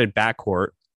crowded backcourt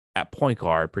at point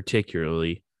guard,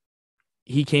 particularly,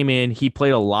 he came in, he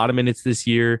played a lot of minutes this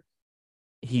year.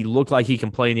 He looked like he can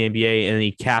play in the NBA and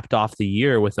he capped off the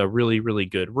year with a really, really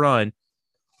good run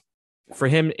for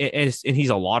him. And he's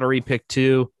a lottery pick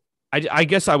too. I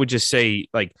guess I would just say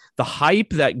like the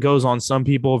hype that goes on some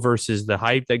people versus the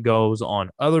hype that goes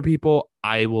on other people,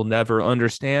 I will never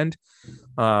understand.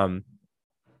 And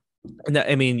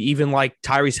that, I mean, even like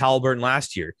Tyrese Halliburton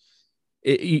last year,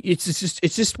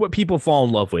 it's just what people fall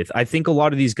in love with. I think a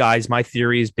lot of these guys, my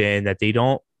theory has been that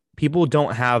people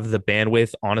don't have the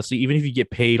bandwidth. Honestly, even if you get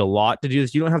paid a lot to do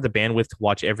this, you don't have the bandwidth to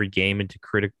watch every game and to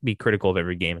be critical of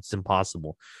every game. It's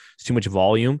impossible. It's too much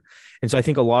volume. And so I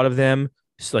think a lot of them,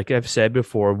 like I've said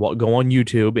before, go on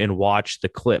YouTube and watch the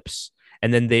clips.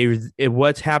 And then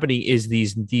what's happening is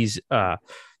these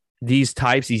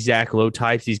types, these Zach Lowe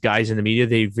types, these guys in the media,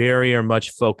 they very are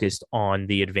much focused on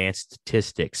the advanced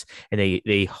statistics and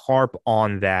they harp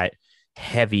on that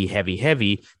heavy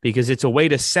because it's a way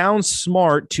to sound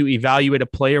smart to evaluate a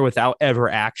player without ever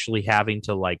actually having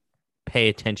to like pay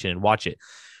attention and watch it.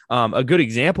 A good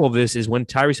example of this is when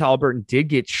Tyrese Halliburton did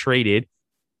get traded,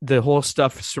 the whole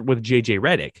stuff with JJ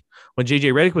Redick, when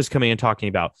JJ Redick was coming and talking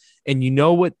about, and you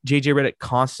know what JJ Redick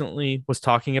constantly was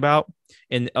talking about,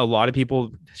 and a lot of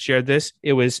people shared this.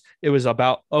 It was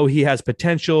about, he has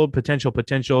potential.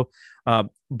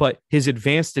 But his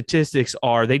advanced statistics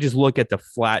they just look at the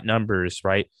flat numbers,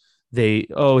 right?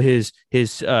 His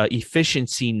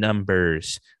efficiency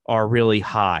numbers are really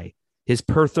high. His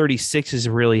per 36 is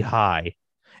really high.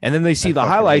 And then they see the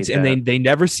highlights and they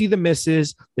never see the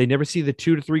misses. They never see the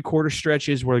 2 to 3 quarter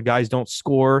stretches where guys don't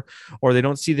score, or they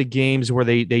don't see the games where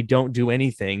they don't do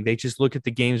anything. They just look at the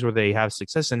games where they have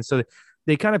success. And so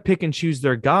they kind of pick and choose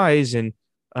their guys. And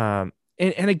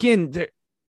again,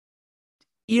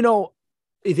 they end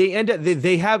up,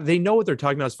 they know what they're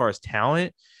talking about as far as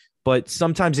talent, but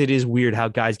sometimes it is weird how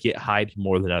guys get hyped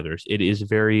more than others. It is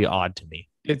very odd to me.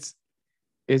 It's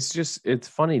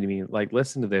funny to me. Like,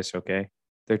 listen to this. Okay.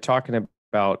 They're talking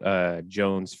about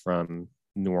Jones from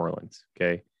New Orleans.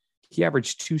 Okay. He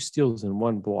averaged 2 steals and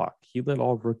 1 block. He led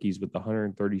all rookies with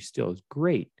 130 steals.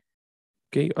 Great.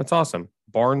 Okay. That's awesome.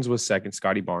 Barnes was second.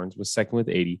 Scotty Barnes was second with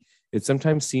 80. It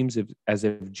sometimes seems as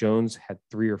if Jones had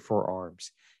 3 or 4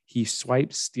 arms. He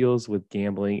swipes, steals with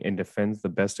gambling, and defends the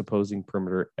best opposing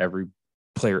perimeter every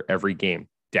game.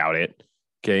 Doubt it.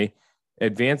 Okay.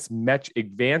 Okay. That's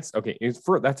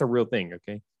a real thing.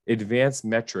 Okay. Advanced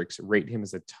metrics rate him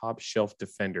as a top shelf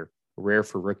defender, rare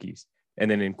for rookies. And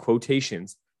then in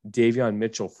quotations, Davion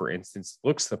Mitchell, for instance,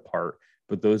 looks the part,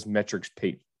 but those metrics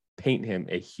paint him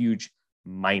a huge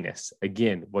minus.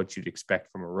 Again, what you'd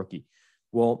expect from a rookie.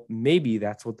 Well, maybe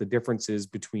that's what the difference is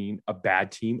between a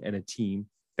bad team and a team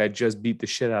that just beat the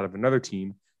shit out of another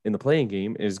team in the playing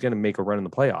game and is going to make a run in the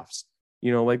playoffs.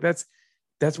 You know, like that's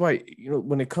why, you know,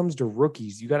 when it comes to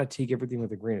rookies, you got to take everything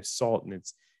with a grain of salt. And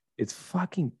it's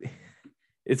fucking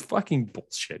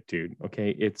bullshit, dude. Okay.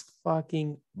 It's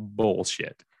fucking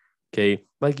bullshit. Okay.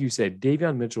 Like you said,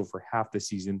 Davion Mitchell for half the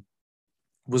season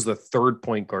was the third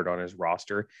point guard on his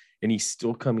roster, and he's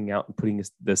still coming out and putting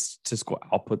the statistical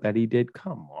output that he did.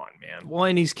 Come on, man. Well,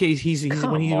 in his case, he's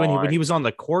when he was on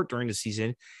the court during the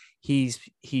season, he's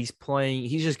playing.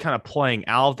 He's just kind of playing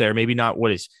out there. Maybe not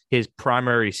what his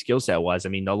primary skill set was. I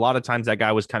mean, a lot of times that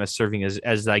guy was kind of serving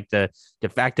as like the de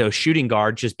facto shooting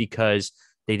guard, just because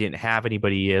they didn't have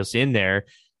anybody else in there.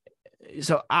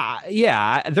 So,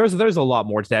 there's a lot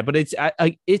more to that, but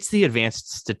it's the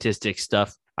advanced statistics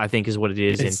stuff, I think, is what it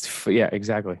is.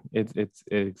 Exactly. It's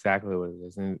exactly what it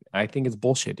is. And I think it's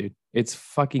bullshit, dude. It's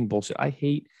fucking bullshit. I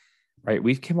hate, right?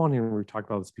 We've come on here and we've talked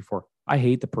about this before. I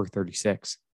hate the per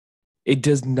 36. It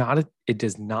does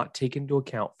not take into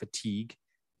account fatigue,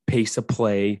 pace of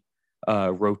play,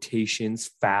 rotations,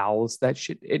 fouls, that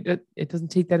shit. It doesn't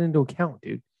take that into account,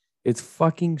 dude. It's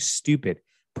fucking stupid.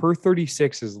 Per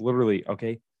 36 is literally,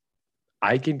 okay,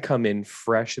 I can come in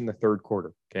fresh in the third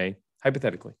quarter, okay?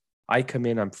 Hypothetically. I come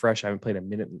in, I'm fresh. I haven't played a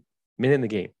minute in the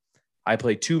game. I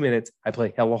play 2 minutes. I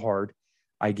play hella hard.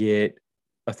 I get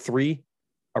a 3,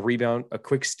 a rebound, a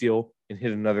quick steal, and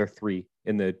hit another 3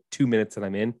 in the 2 minutes that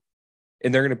I'm in.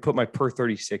 And they're going to put my per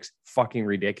 36 fucking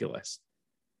ridiculous.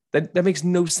 That makes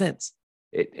no sense.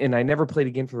 And I never played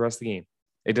again for the rest of the game.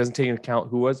 It doesn't take into account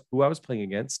who I was playing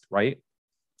against, right?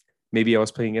 Maybe I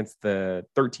was playing against the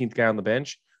 13th guy on the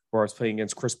bench, or I was playing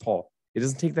against Chris Paul. It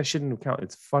doesn't take that shit into account.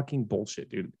 It's fucking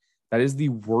bullshit, dude. That is the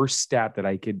worst stat that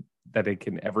I can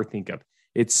ever think of.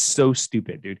 It's so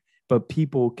stupid, dude. But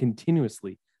people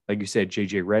continuously, like you said,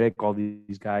 JJ Redick, all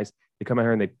these guys, they come out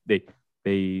here and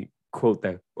they quote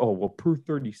that, oh, well, per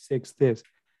 36 this.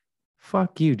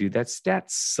 Fuck you, dude. That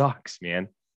stat sucks, man.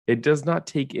 It does not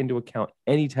take into account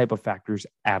any type of factors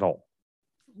at all.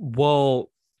 Well,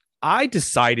 I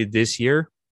decided this year,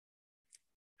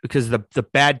 because the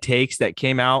bad takes that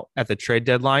came out at the trade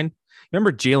deadline.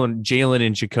 Remember Jalen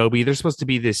and Jacoby? They're supposed to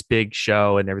be this big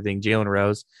show and everything. Jalen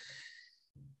Rose.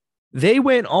 They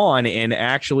went on and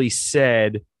actually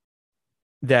said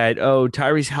that, oh,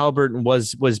 Tyrese Halliburton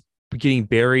was getting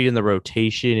buried in the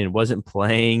rotation and wasn't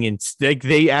playing, and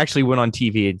they actually went on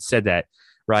TV and said that,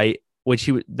 right? Which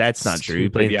that's not true. He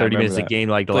played 30 minutes a game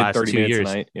like the last 2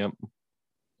 years. Yep.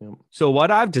 So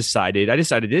what I decided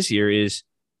this year is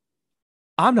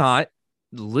I'm not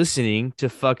listening to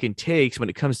fucking takes when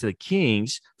it comes to the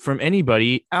Kings from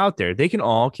anybody out there. They can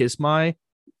all kiss my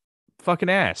fucking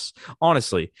ass.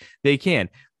 Honestly, they can.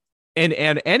 And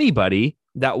anybody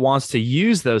that wants to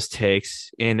use those takes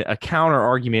in a counter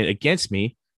argument against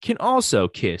me can also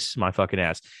kiss my fucking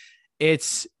ass.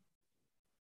 It's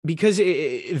because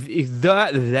if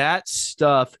that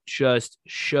stuff just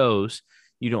shows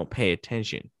you don't pay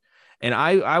attention. And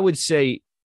I would say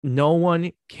no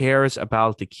one cares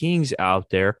about the Kings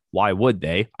out there. Why would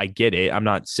they? I get it. I'm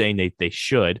not saying they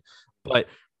should, but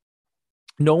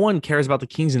no one cares about the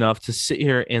Kings enough to sit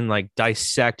here and like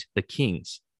dissect the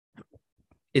Kings.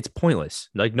 It's pointless.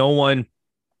 Like no one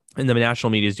in the national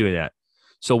media is doing that.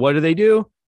 So what do?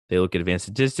 They look at advanced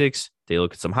statistics. They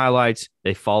look at some highlights.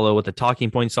 They follow what the talking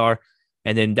points are.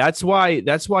 And then that's why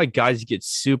guys get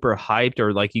super hyped,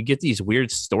 or like you get these weird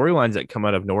storylines that come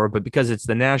out of nowhere, but because it's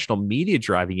the national media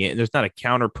driving it and there's not a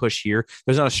counter push here,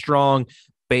 there's not a strong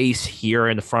base here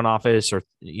in the front office, or,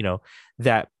 you know,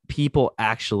 that people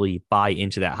actually buy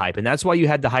into that hype. And that's why you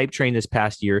had the hype train this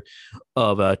past year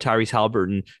of Tyrese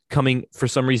Halliburton for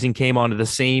some reason came onto the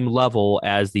same level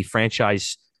as the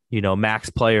franchise, you know, max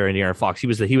player in Aaron Fox. He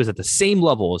was at the same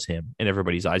level as him in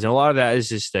everybody's eyes. And a lot of that is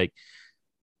just like,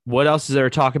 what else is there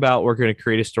to talk about? We're going to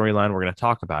create a storyline. We're going to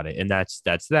talk about it. And that's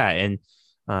that. And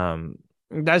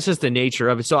that's just the nature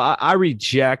of it. So I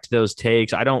reject those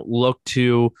takes. I don't look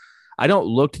to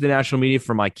the national media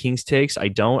for my Kings takes.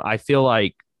 I feel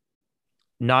like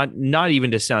not even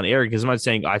to sound arrogant, because I'm not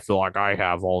saying I feel like I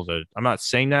have I'm not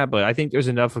saying that, but I think there's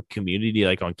enough of community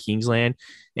like on Kingsland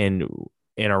and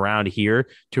around here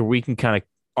to where we can kind of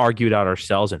argue it out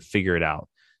ourselves and figure it out.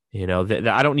 You know, that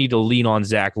I don't need to lean on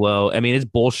Zach Lowe. I mean, it's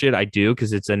bullshit. I do,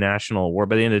 because it's a national award.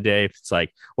 But at the end of the day, it's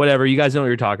like, whatever. You guys know what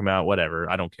you're talking about.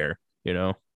 Whatever. I don't care. You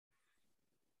know?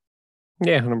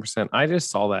 Yeah, 100%. I just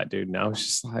saw that, dude. And I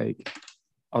was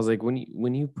like,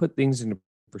 when you put things into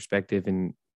perspective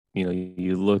and, you know,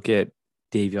 you look at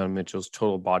Davion Mitchell's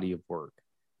total body of work,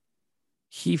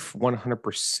 he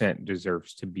 100%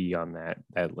 deserves to be on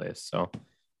that list. So,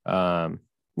 yeah,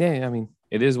 I mean,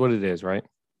 it is what it is, right?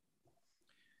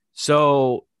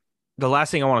 So the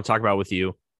last thing I want to talk about with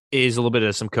you is a little bit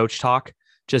of some coach talk,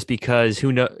 just because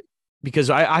because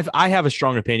I have a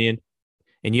strong opinion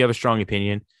and you have a strong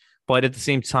opinion, but at the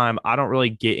same time, I don't really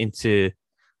get into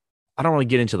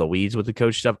the weeds with the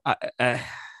coach stuff.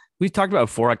 We've talked about it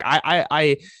before. Like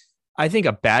I think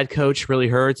a bad coach really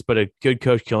hurts, but a good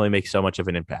coach can only make so much of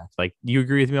an impact. Like, do you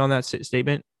agree with me on that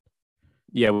statement?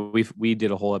 Yeah, we did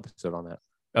a whole episode on that.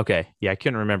 Okay, yeah, I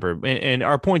couldn't remember. And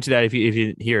our point to that, if you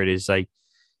didn't hear it, is like,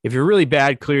 if you're really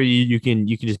bad, clearly you can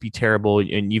just be terrible,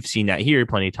 and you've seen that here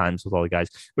plenty of times with all the guys.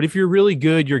 But if you're really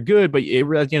good, you're good. But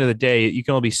at the end of the day, you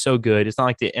can only be so good. It's not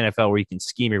like the NFL where you can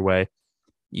scheme your way.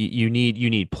 You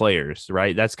need players,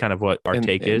 right? That's kind of what our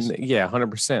take is. Yeah,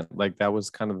 100%. Like, that was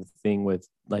kind of the thing with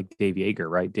like Dave Yeager,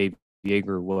 right? Dave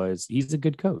Yeager he's a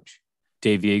good coach.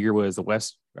 Dave Yeager was the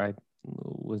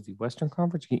Western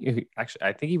Conference. Actually,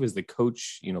 I think he was the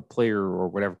coach, player or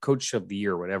whatever, coach of the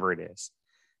year, whatever it is.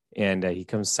 And he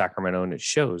comes to Sacramento, and it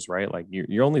shows, right? Like,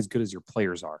 you're only as good as your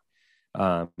players are.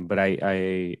 But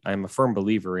I'm a firm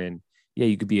believer in, yeah,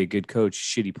 you could be a good coach,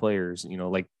 shitty players,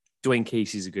 like Dwayne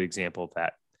Casey's a good example of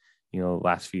that.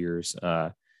 Last few years,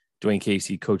 Dwayne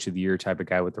Casey, coach of the year type of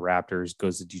guy with the Raptors,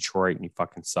 goes to Detroit and he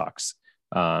fucking sucks.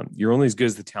 You're only as good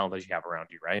as the talent that you have around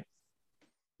you, right?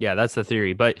 Yeah, that's the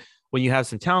theory. But when you have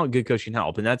some talent, good coach can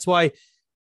help. And that's why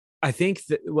I think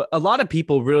that a lot of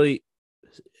people really,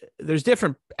 there's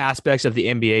different aspects of the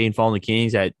NBA and following the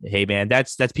Kings that, hey man,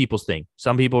 that's people's thing.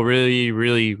 Some people really,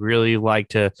 really, really like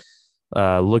to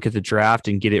look at the draft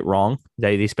and get it wrong.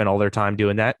 They spend all their time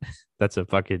doing that. That's a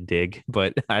fucking dig,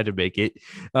 but I had to make it.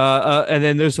 And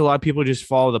then there's a lot of people who just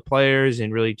follow the players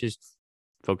and really just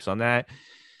focus on that.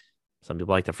 Some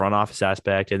people like the front office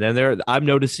aspect. And then I'm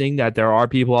noticing that there are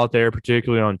people out there,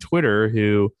 particularly on Twitter,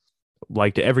 who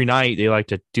like to every night, they like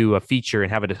to do a feature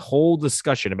and have a whole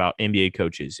discussion about NBA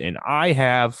coaches. And I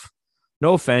have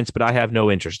no offense, but I have no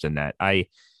interest in that. I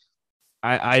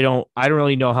don't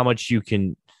really know how much you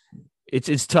can.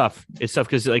 It's tough. It's tough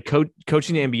because like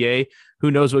coaching the NBA, who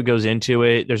knows what goes into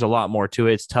it? There's a lot more to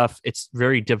it. It's tough. It's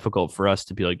very difficult for us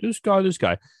to be like this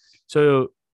guy. So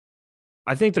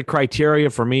I think the criteria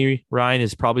for me, Ryan,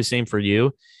 is probably the same for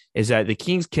you, is that the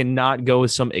Kings cannot go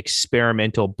with some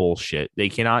experimental bullshit. They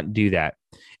cannot do that.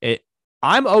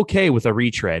 I'm okay with a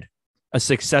retread, a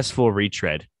successful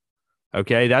retread.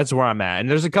 Okay, that's where I'm at. And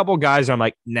there's a couple of guys I'm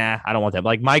like, nah, I don't want that.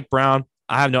 Like Mike Brown,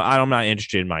 I'm not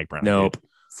interested in Mike Brown. Nope.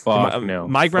 Fuck no.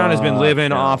 Mike Brown has been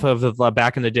living off of the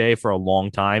back in the day for a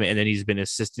long time, and then he's been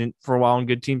assistant for a while on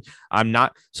good teams. I'm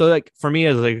not. So like for me,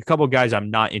 as like a couple of guys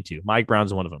I'm not into. Mike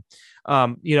Brown's one of them.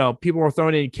 People were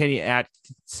throwing in Kenny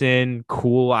Atkinson.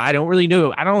 Cool. I don't really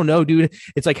know. I don't know, dude.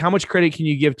 It's like, how much credit can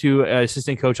you give to an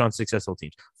assistant coach on successful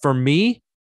teams? For me,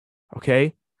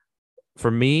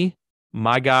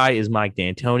 my guy is Mike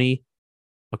D'Antoni.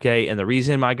 Okay. And the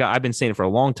reason I've been saying it for a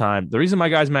long time, the reason my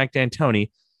guy's Mike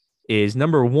D'Antoni is,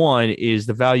 number one, is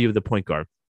the value of the point guard.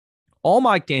 All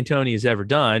Mike D'Antoni has ever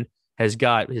done has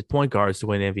got his point guards to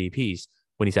win MVPs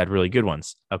when he's had really good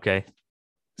ones. Okay.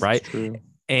 Right. True.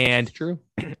 And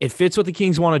it fits what the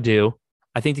Kings want to do.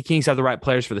 I think the Kings have the right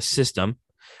players for the system.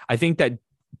 I think that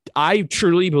I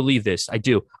truly believe this. I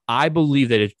do. I believe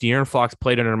that if De'Aaron Fox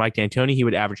played under Mike D'Antoni, he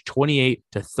would average 28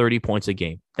 to 30 points a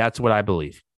game. That's what I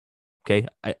believe. Okay.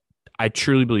 I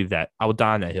truly believe that. I will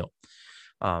die on that hill.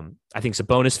 I think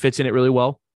Sabonis fits in it really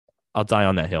well. I'll die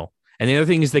on that hill. And the other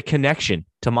thing is the connection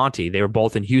to Monty. They were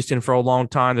both in Houston for a long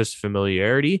time. There's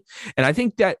familiarity. And I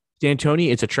think that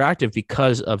D'Antoni is attractive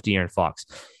because of De'Aaron Fox.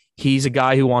 He's a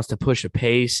guy who wants to push a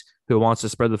pace, who wants to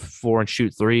spread the floor and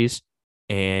shoot threes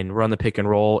and run the pick and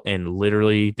roll. And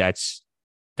literally that's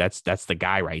the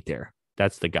guy right there.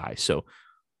 That's the guy. So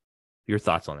your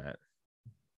thoughts on that?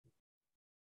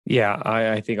 Yeah,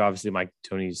 I think obviously Mike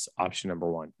D'Antoni's option number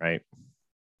one, right?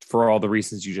 For all the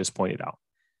reasons you just pointed out.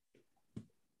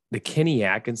 The Kenny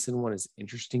Atkinson one is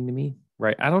interesting to me,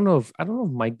 right? I don't know if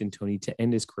Mike D'Antoni, to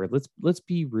end his career. Let's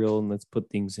be real and let's put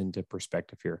things into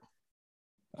perspective here.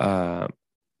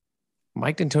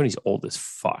 Mike D'Antoni's old as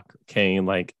fuck. Okay, and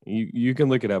like you can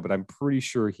look it up, but I'm pretty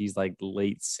sure he's like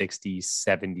late 60s,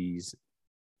 70s,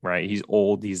 right? He's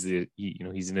old. He's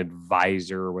an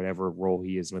advisor or whatever role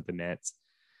he is with the Nets.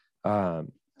 I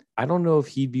don't know if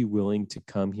he'd be willing to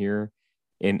come here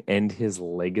and end his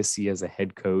legacy as a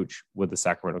head coach with the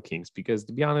Sacramento Kings, because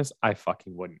to be honest, I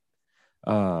fucking wouldn't.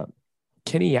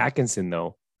 Kenny Atkinson,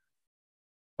 though,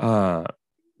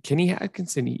 Kenny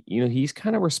Atkinson, he's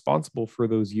kind of responsible for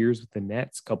those years with the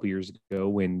Nets a couple years ago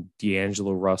when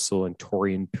D'Angelo Russell and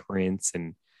Torian Prince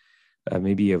and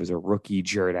maybe it was a rookie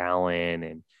Jared Allen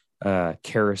and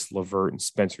Karis LeVert and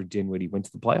Spencer Dinwiddie went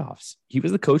to the playoffs. He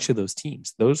was the coach of those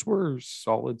teams. Those were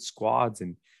solid squads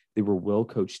and they were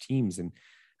well-coached teams. And,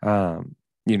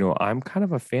 I'm kind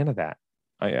of a fan of that.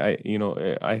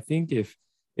 I think if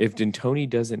D'Antoni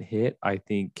doesn't hit, I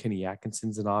think Kenny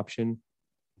Atkinson's an option.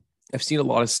 I've seen a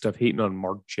lot of stuff hating on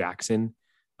Mark Jackson.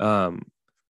 And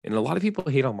a lot of people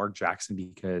hate on Mark Jackson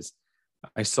because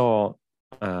I saw,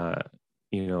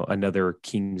 another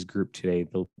Kings group today,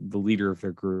 the leader of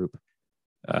their group,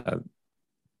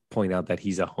 point out that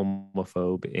he's a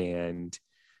homophobe and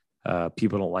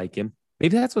people don't like him.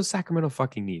 Maybe that's what Sacramento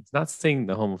fucking needs. Not saying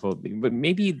the homophobe thing, but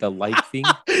maybe the like thing,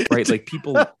 right? Like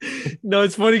people. No,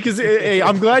 it's funny because hey,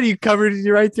 I'm glad you covered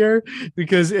it right there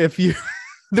because if you,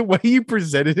 the way you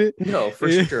presented it. No,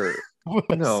 for sure.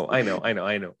 No, I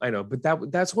know.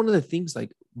 But that's one of the things,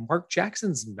 like Mark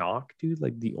Jackson's knock, dude.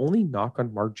 Like the only knock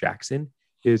on Mark Jackson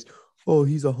is, oh,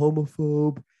 he's a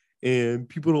homophobe and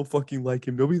people don't fucking like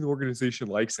him. Nobody in the organization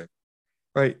likes him.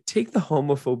 Right. Take the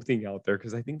homophobe thing out there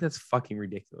because I think that's fucking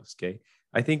ridiculous. Okay.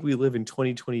 I think we live in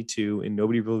 2022 and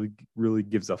nobody really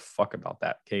gives a fuck about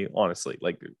that. Okay. Honestly,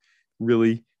 like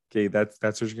really. Okay. That's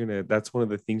one of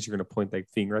the things you're gonna point that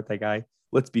finger at that guy.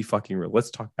 Let's be fucking real.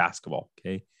 Let's talk basketball.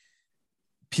 Okay.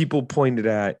 People pointed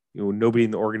at, nobody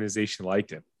in the organization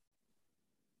liked him.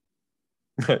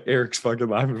 Eric's fucking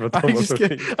laughing about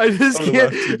the I just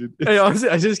can't. Honestly,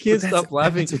 I just can't stop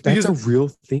laughing. That's a real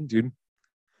thing, dude.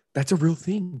 That's a real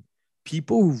thing.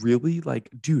 People really like,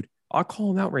 dude, I'll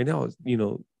call him out right now.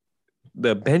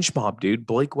 The bench mob, dude,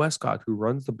 Blake Westcott, who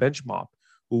runs the bench mob,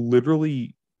 will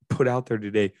literally put out there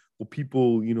today. Well,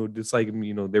 people, dislike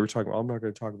him. They were talking about, I'm not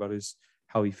going to talk about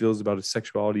how he feels about his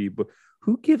sexuality, but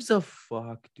who gives a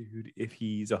fuck, dude, if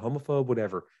he's a homophobe,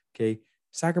 whatever. Okay.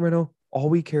 Sacramento, all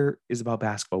we care is about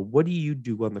basketball. What do you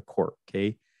do on the court?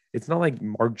 Okay. It's not like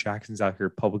Mark Jackson's out here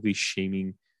publicly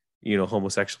shaming,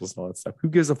 homosexuals and all that stuff. Who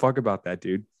gives a fuck about that,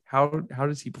 dude? How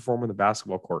does he perform on the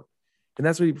basketball court? And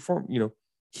that's what he performed.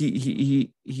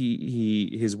 He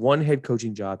his one head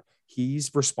coaching job. He's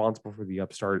responsible for the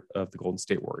upstart of the Golden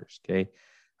State Warriors. Okay.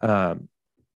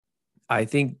 I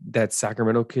think that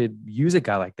Sacramento could use a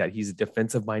guy like that. He's a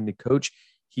defensive minded coach.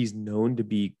 He's known to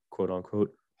be quote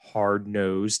unquote hard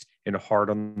nosed and hard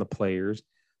on the players.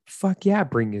 Fuck yeah.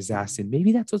 Bring his ass in.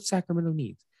 Maybe that's what Sacramento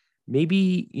needs.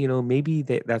 Maybe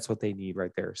that's what they need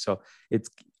right there. So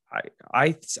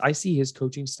I see his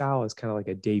coaching style as kind of like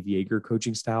a Dave Yeager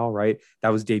coaching style, right? That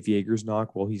was Dave Yeager's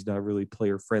knock. Well, he's not really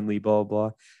player friendly, blah,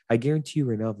 blah. I guarantee you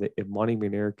right now that if Monty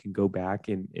McNair can go back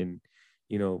and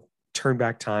turn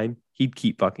back time, he'd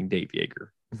keep fucking Dave Yeager,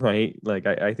 right? Like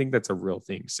I think that's a real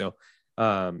thing. So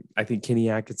I think Kenny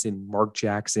Atkinson, Mark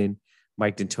Jackson,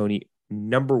 Mike D'Antoni,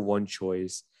 number one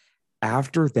choice.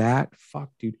 After that, fuck,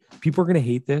 dude, people are going to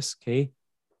hate this, okay?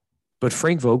 But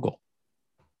Frank Vogel,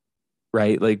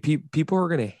 right? Like people are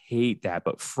going to hate that.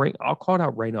 But I'll call it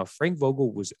out right now. Frank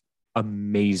Vogel was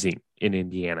amazing in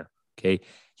Indiana, okay?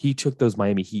 He took those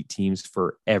Miami Heat teams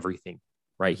for everything,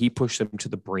 right? He pushed them to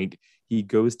the brink. He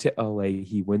goes to LA.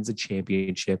 He wins a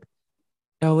championship.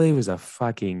 LA was a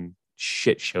fucking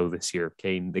shit show this year,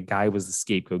 okay? And the guy was the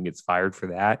scapegoat and gets fired for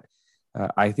that.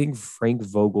 I think Frank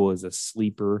Vogel is a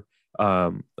sleeper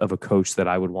of a coach that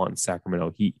I would want in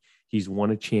Sacramento. He's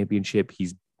won a championship.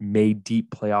 He's made deep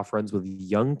playoff runs with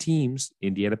young teams,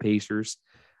 Indiana Pacers.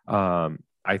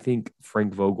 I think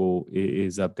Frank Vogel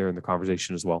is up there in the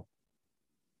conversation as well.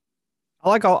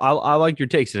 I like your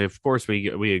takes, and of course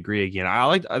we agree again. I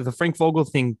like the Frank Vogel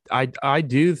thing. I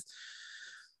do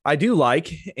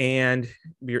like, and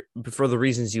for the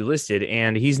reasons you listed,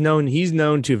 and he's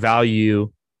known to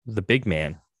value the big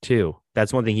man too.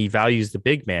 That's one thing, he values the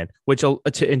big man, which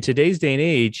in today's day and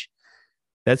age,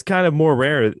 that's kind of more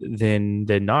rare than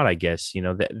not, I guess.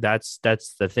 That's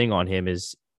the thing on him,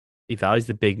 is he values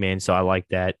the big man. So I like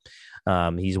that.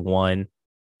 He's won.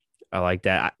 I like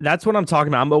that. That's what I'm talking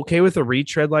about. I'm okay with a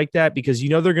retread like that because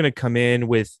they're going to come in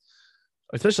with,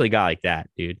 especially a guy like that,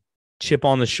 dude, chip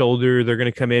on the shoulder. They're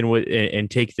going to come in with and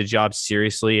take the job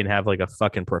seriously and have like a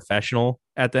fucking professional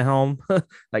at the helm.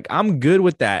 Like, I'm good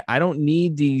with that. I don't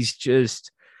need these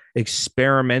just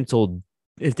experimental.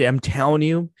 I'm telling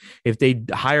you, if they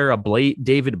hire a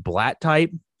David Blatt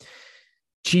type,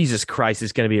 Jesus Christ,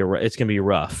 it's going to be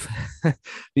rough.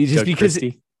 Just because,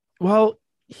 well,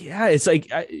 yeah, it's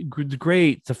like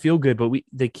great to feel good, but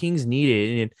the Kings need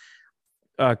it.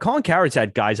 And Colin Cowherd's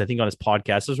had guys, I think, on his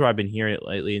podcast. That's where I've been hearing it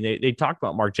lately. And they talked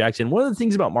about Mark Jackson. One of the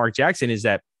things about Mark Jackson is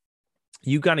that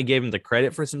you kind of gave him the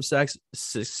credit for some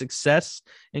success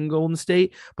in Golden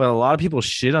State, but a lot of people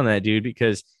shit on that dude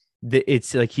because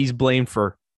it's like he's blamed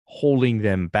for holding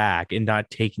them back and not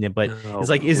taking it. But it's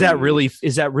like, is that really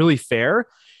fair?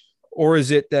 Or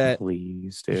is it that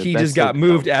please, dude, he just got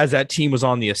moved as that team was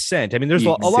on the ascent? I mean, there's a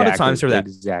lot of times for that.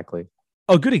 Exactly.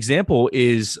 A good example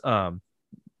is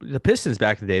the Pistons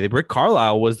back in the day. Rick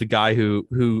Carlisle was the guy who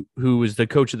was the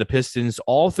coach of the Pistons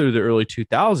all through the early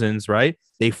 2000s, right?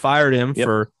 They fired him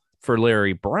for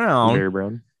Larry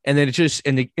Brown. And then it just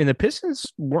and the Pistons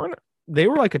were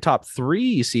like a top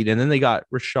 3 seed, and then they got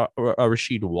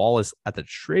Rasheed Wallace at the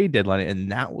trade deadline,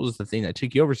 and that was the thing that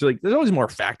took you over. So like, there's always more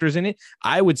factors in it.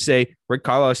 I would say Rick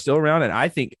Carlisle is still around, and I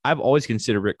think I've always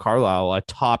considered Rick Carlisle a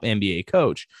top NBA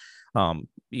coach.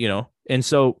 And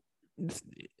so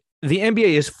the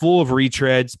NBA is full of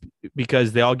retreads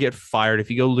because they all get fired.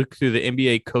 If you go look through the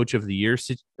NBA Coach of the Year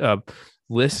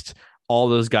list, all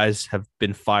those guys have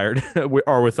been fired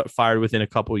or fired within a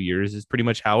couple of years. Is pretty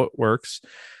much how it works.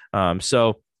 I'd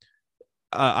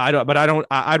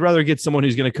rather get someone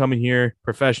who's going to come in here,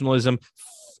 professionalism.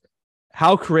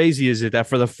 How crazy is it that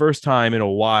for the first time in a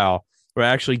while, we're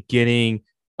actually getting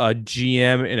a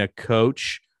GM and a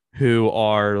coach who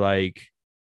are like,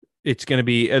 it's going to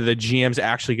be the GM's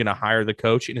actually going to hire the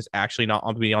coach and is actually not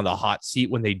going to be on the hot seat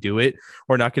when they do it,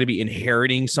 or not going to be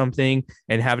inheriting something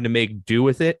and having to make do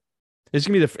with it. It's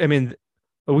going to be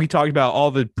we talked about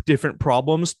all the different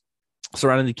problems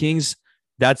surrounding the Kings.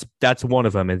 That's one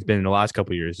of them. It's been in the last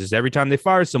couple of years. Is every time they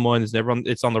fire someone,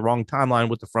 it's on the wrong timeline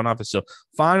with the front office. So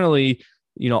finally,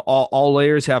 all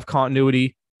layers have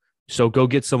continuity. So go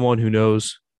get someone who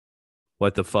knows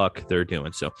what the fuck they're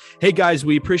doing. So, hey guys,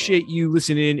 we appreciate you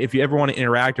listening. If you ever want to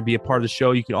interact or be a part of the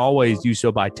show, you can always do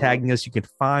so by tagging us. You can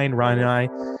find Ryan and I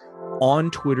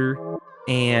on Twitter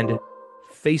and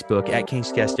Facebook at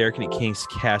Kingscast Derek and at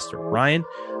Kingscast Ryan.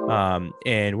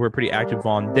 And we're pretty active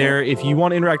on there. If you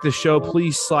want to interact with the show,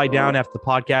 please slide down after the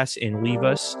podcast and leave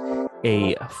us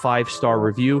a 5-star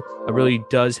review. It really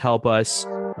does help us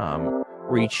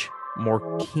reach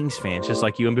more Kings fans just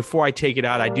like you. And before I take it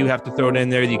out, I do have to throw it in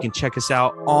there that you can check us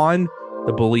out on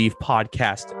the Believe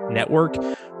Podcast Network,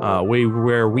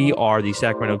 where we are the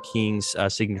Sacramento Kings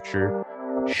signature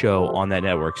show on that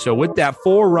network. So with that,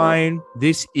 for Ryan,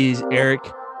 this is Eric.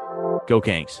 Go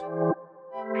Kings.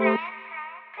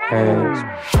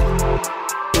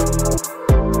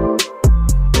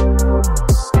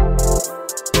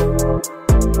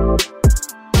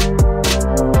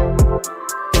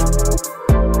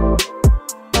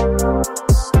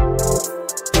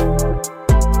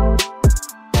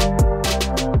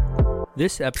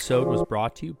 This episode was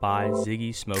brought to you by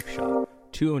Ziggy Smoke Shop,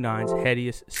 209's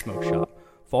headiest smoke shop.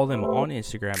 Follow them on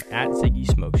Instagram at Ziggy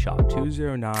Smoke Shop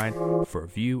 209 for a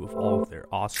view of all of their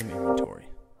awesome inventory.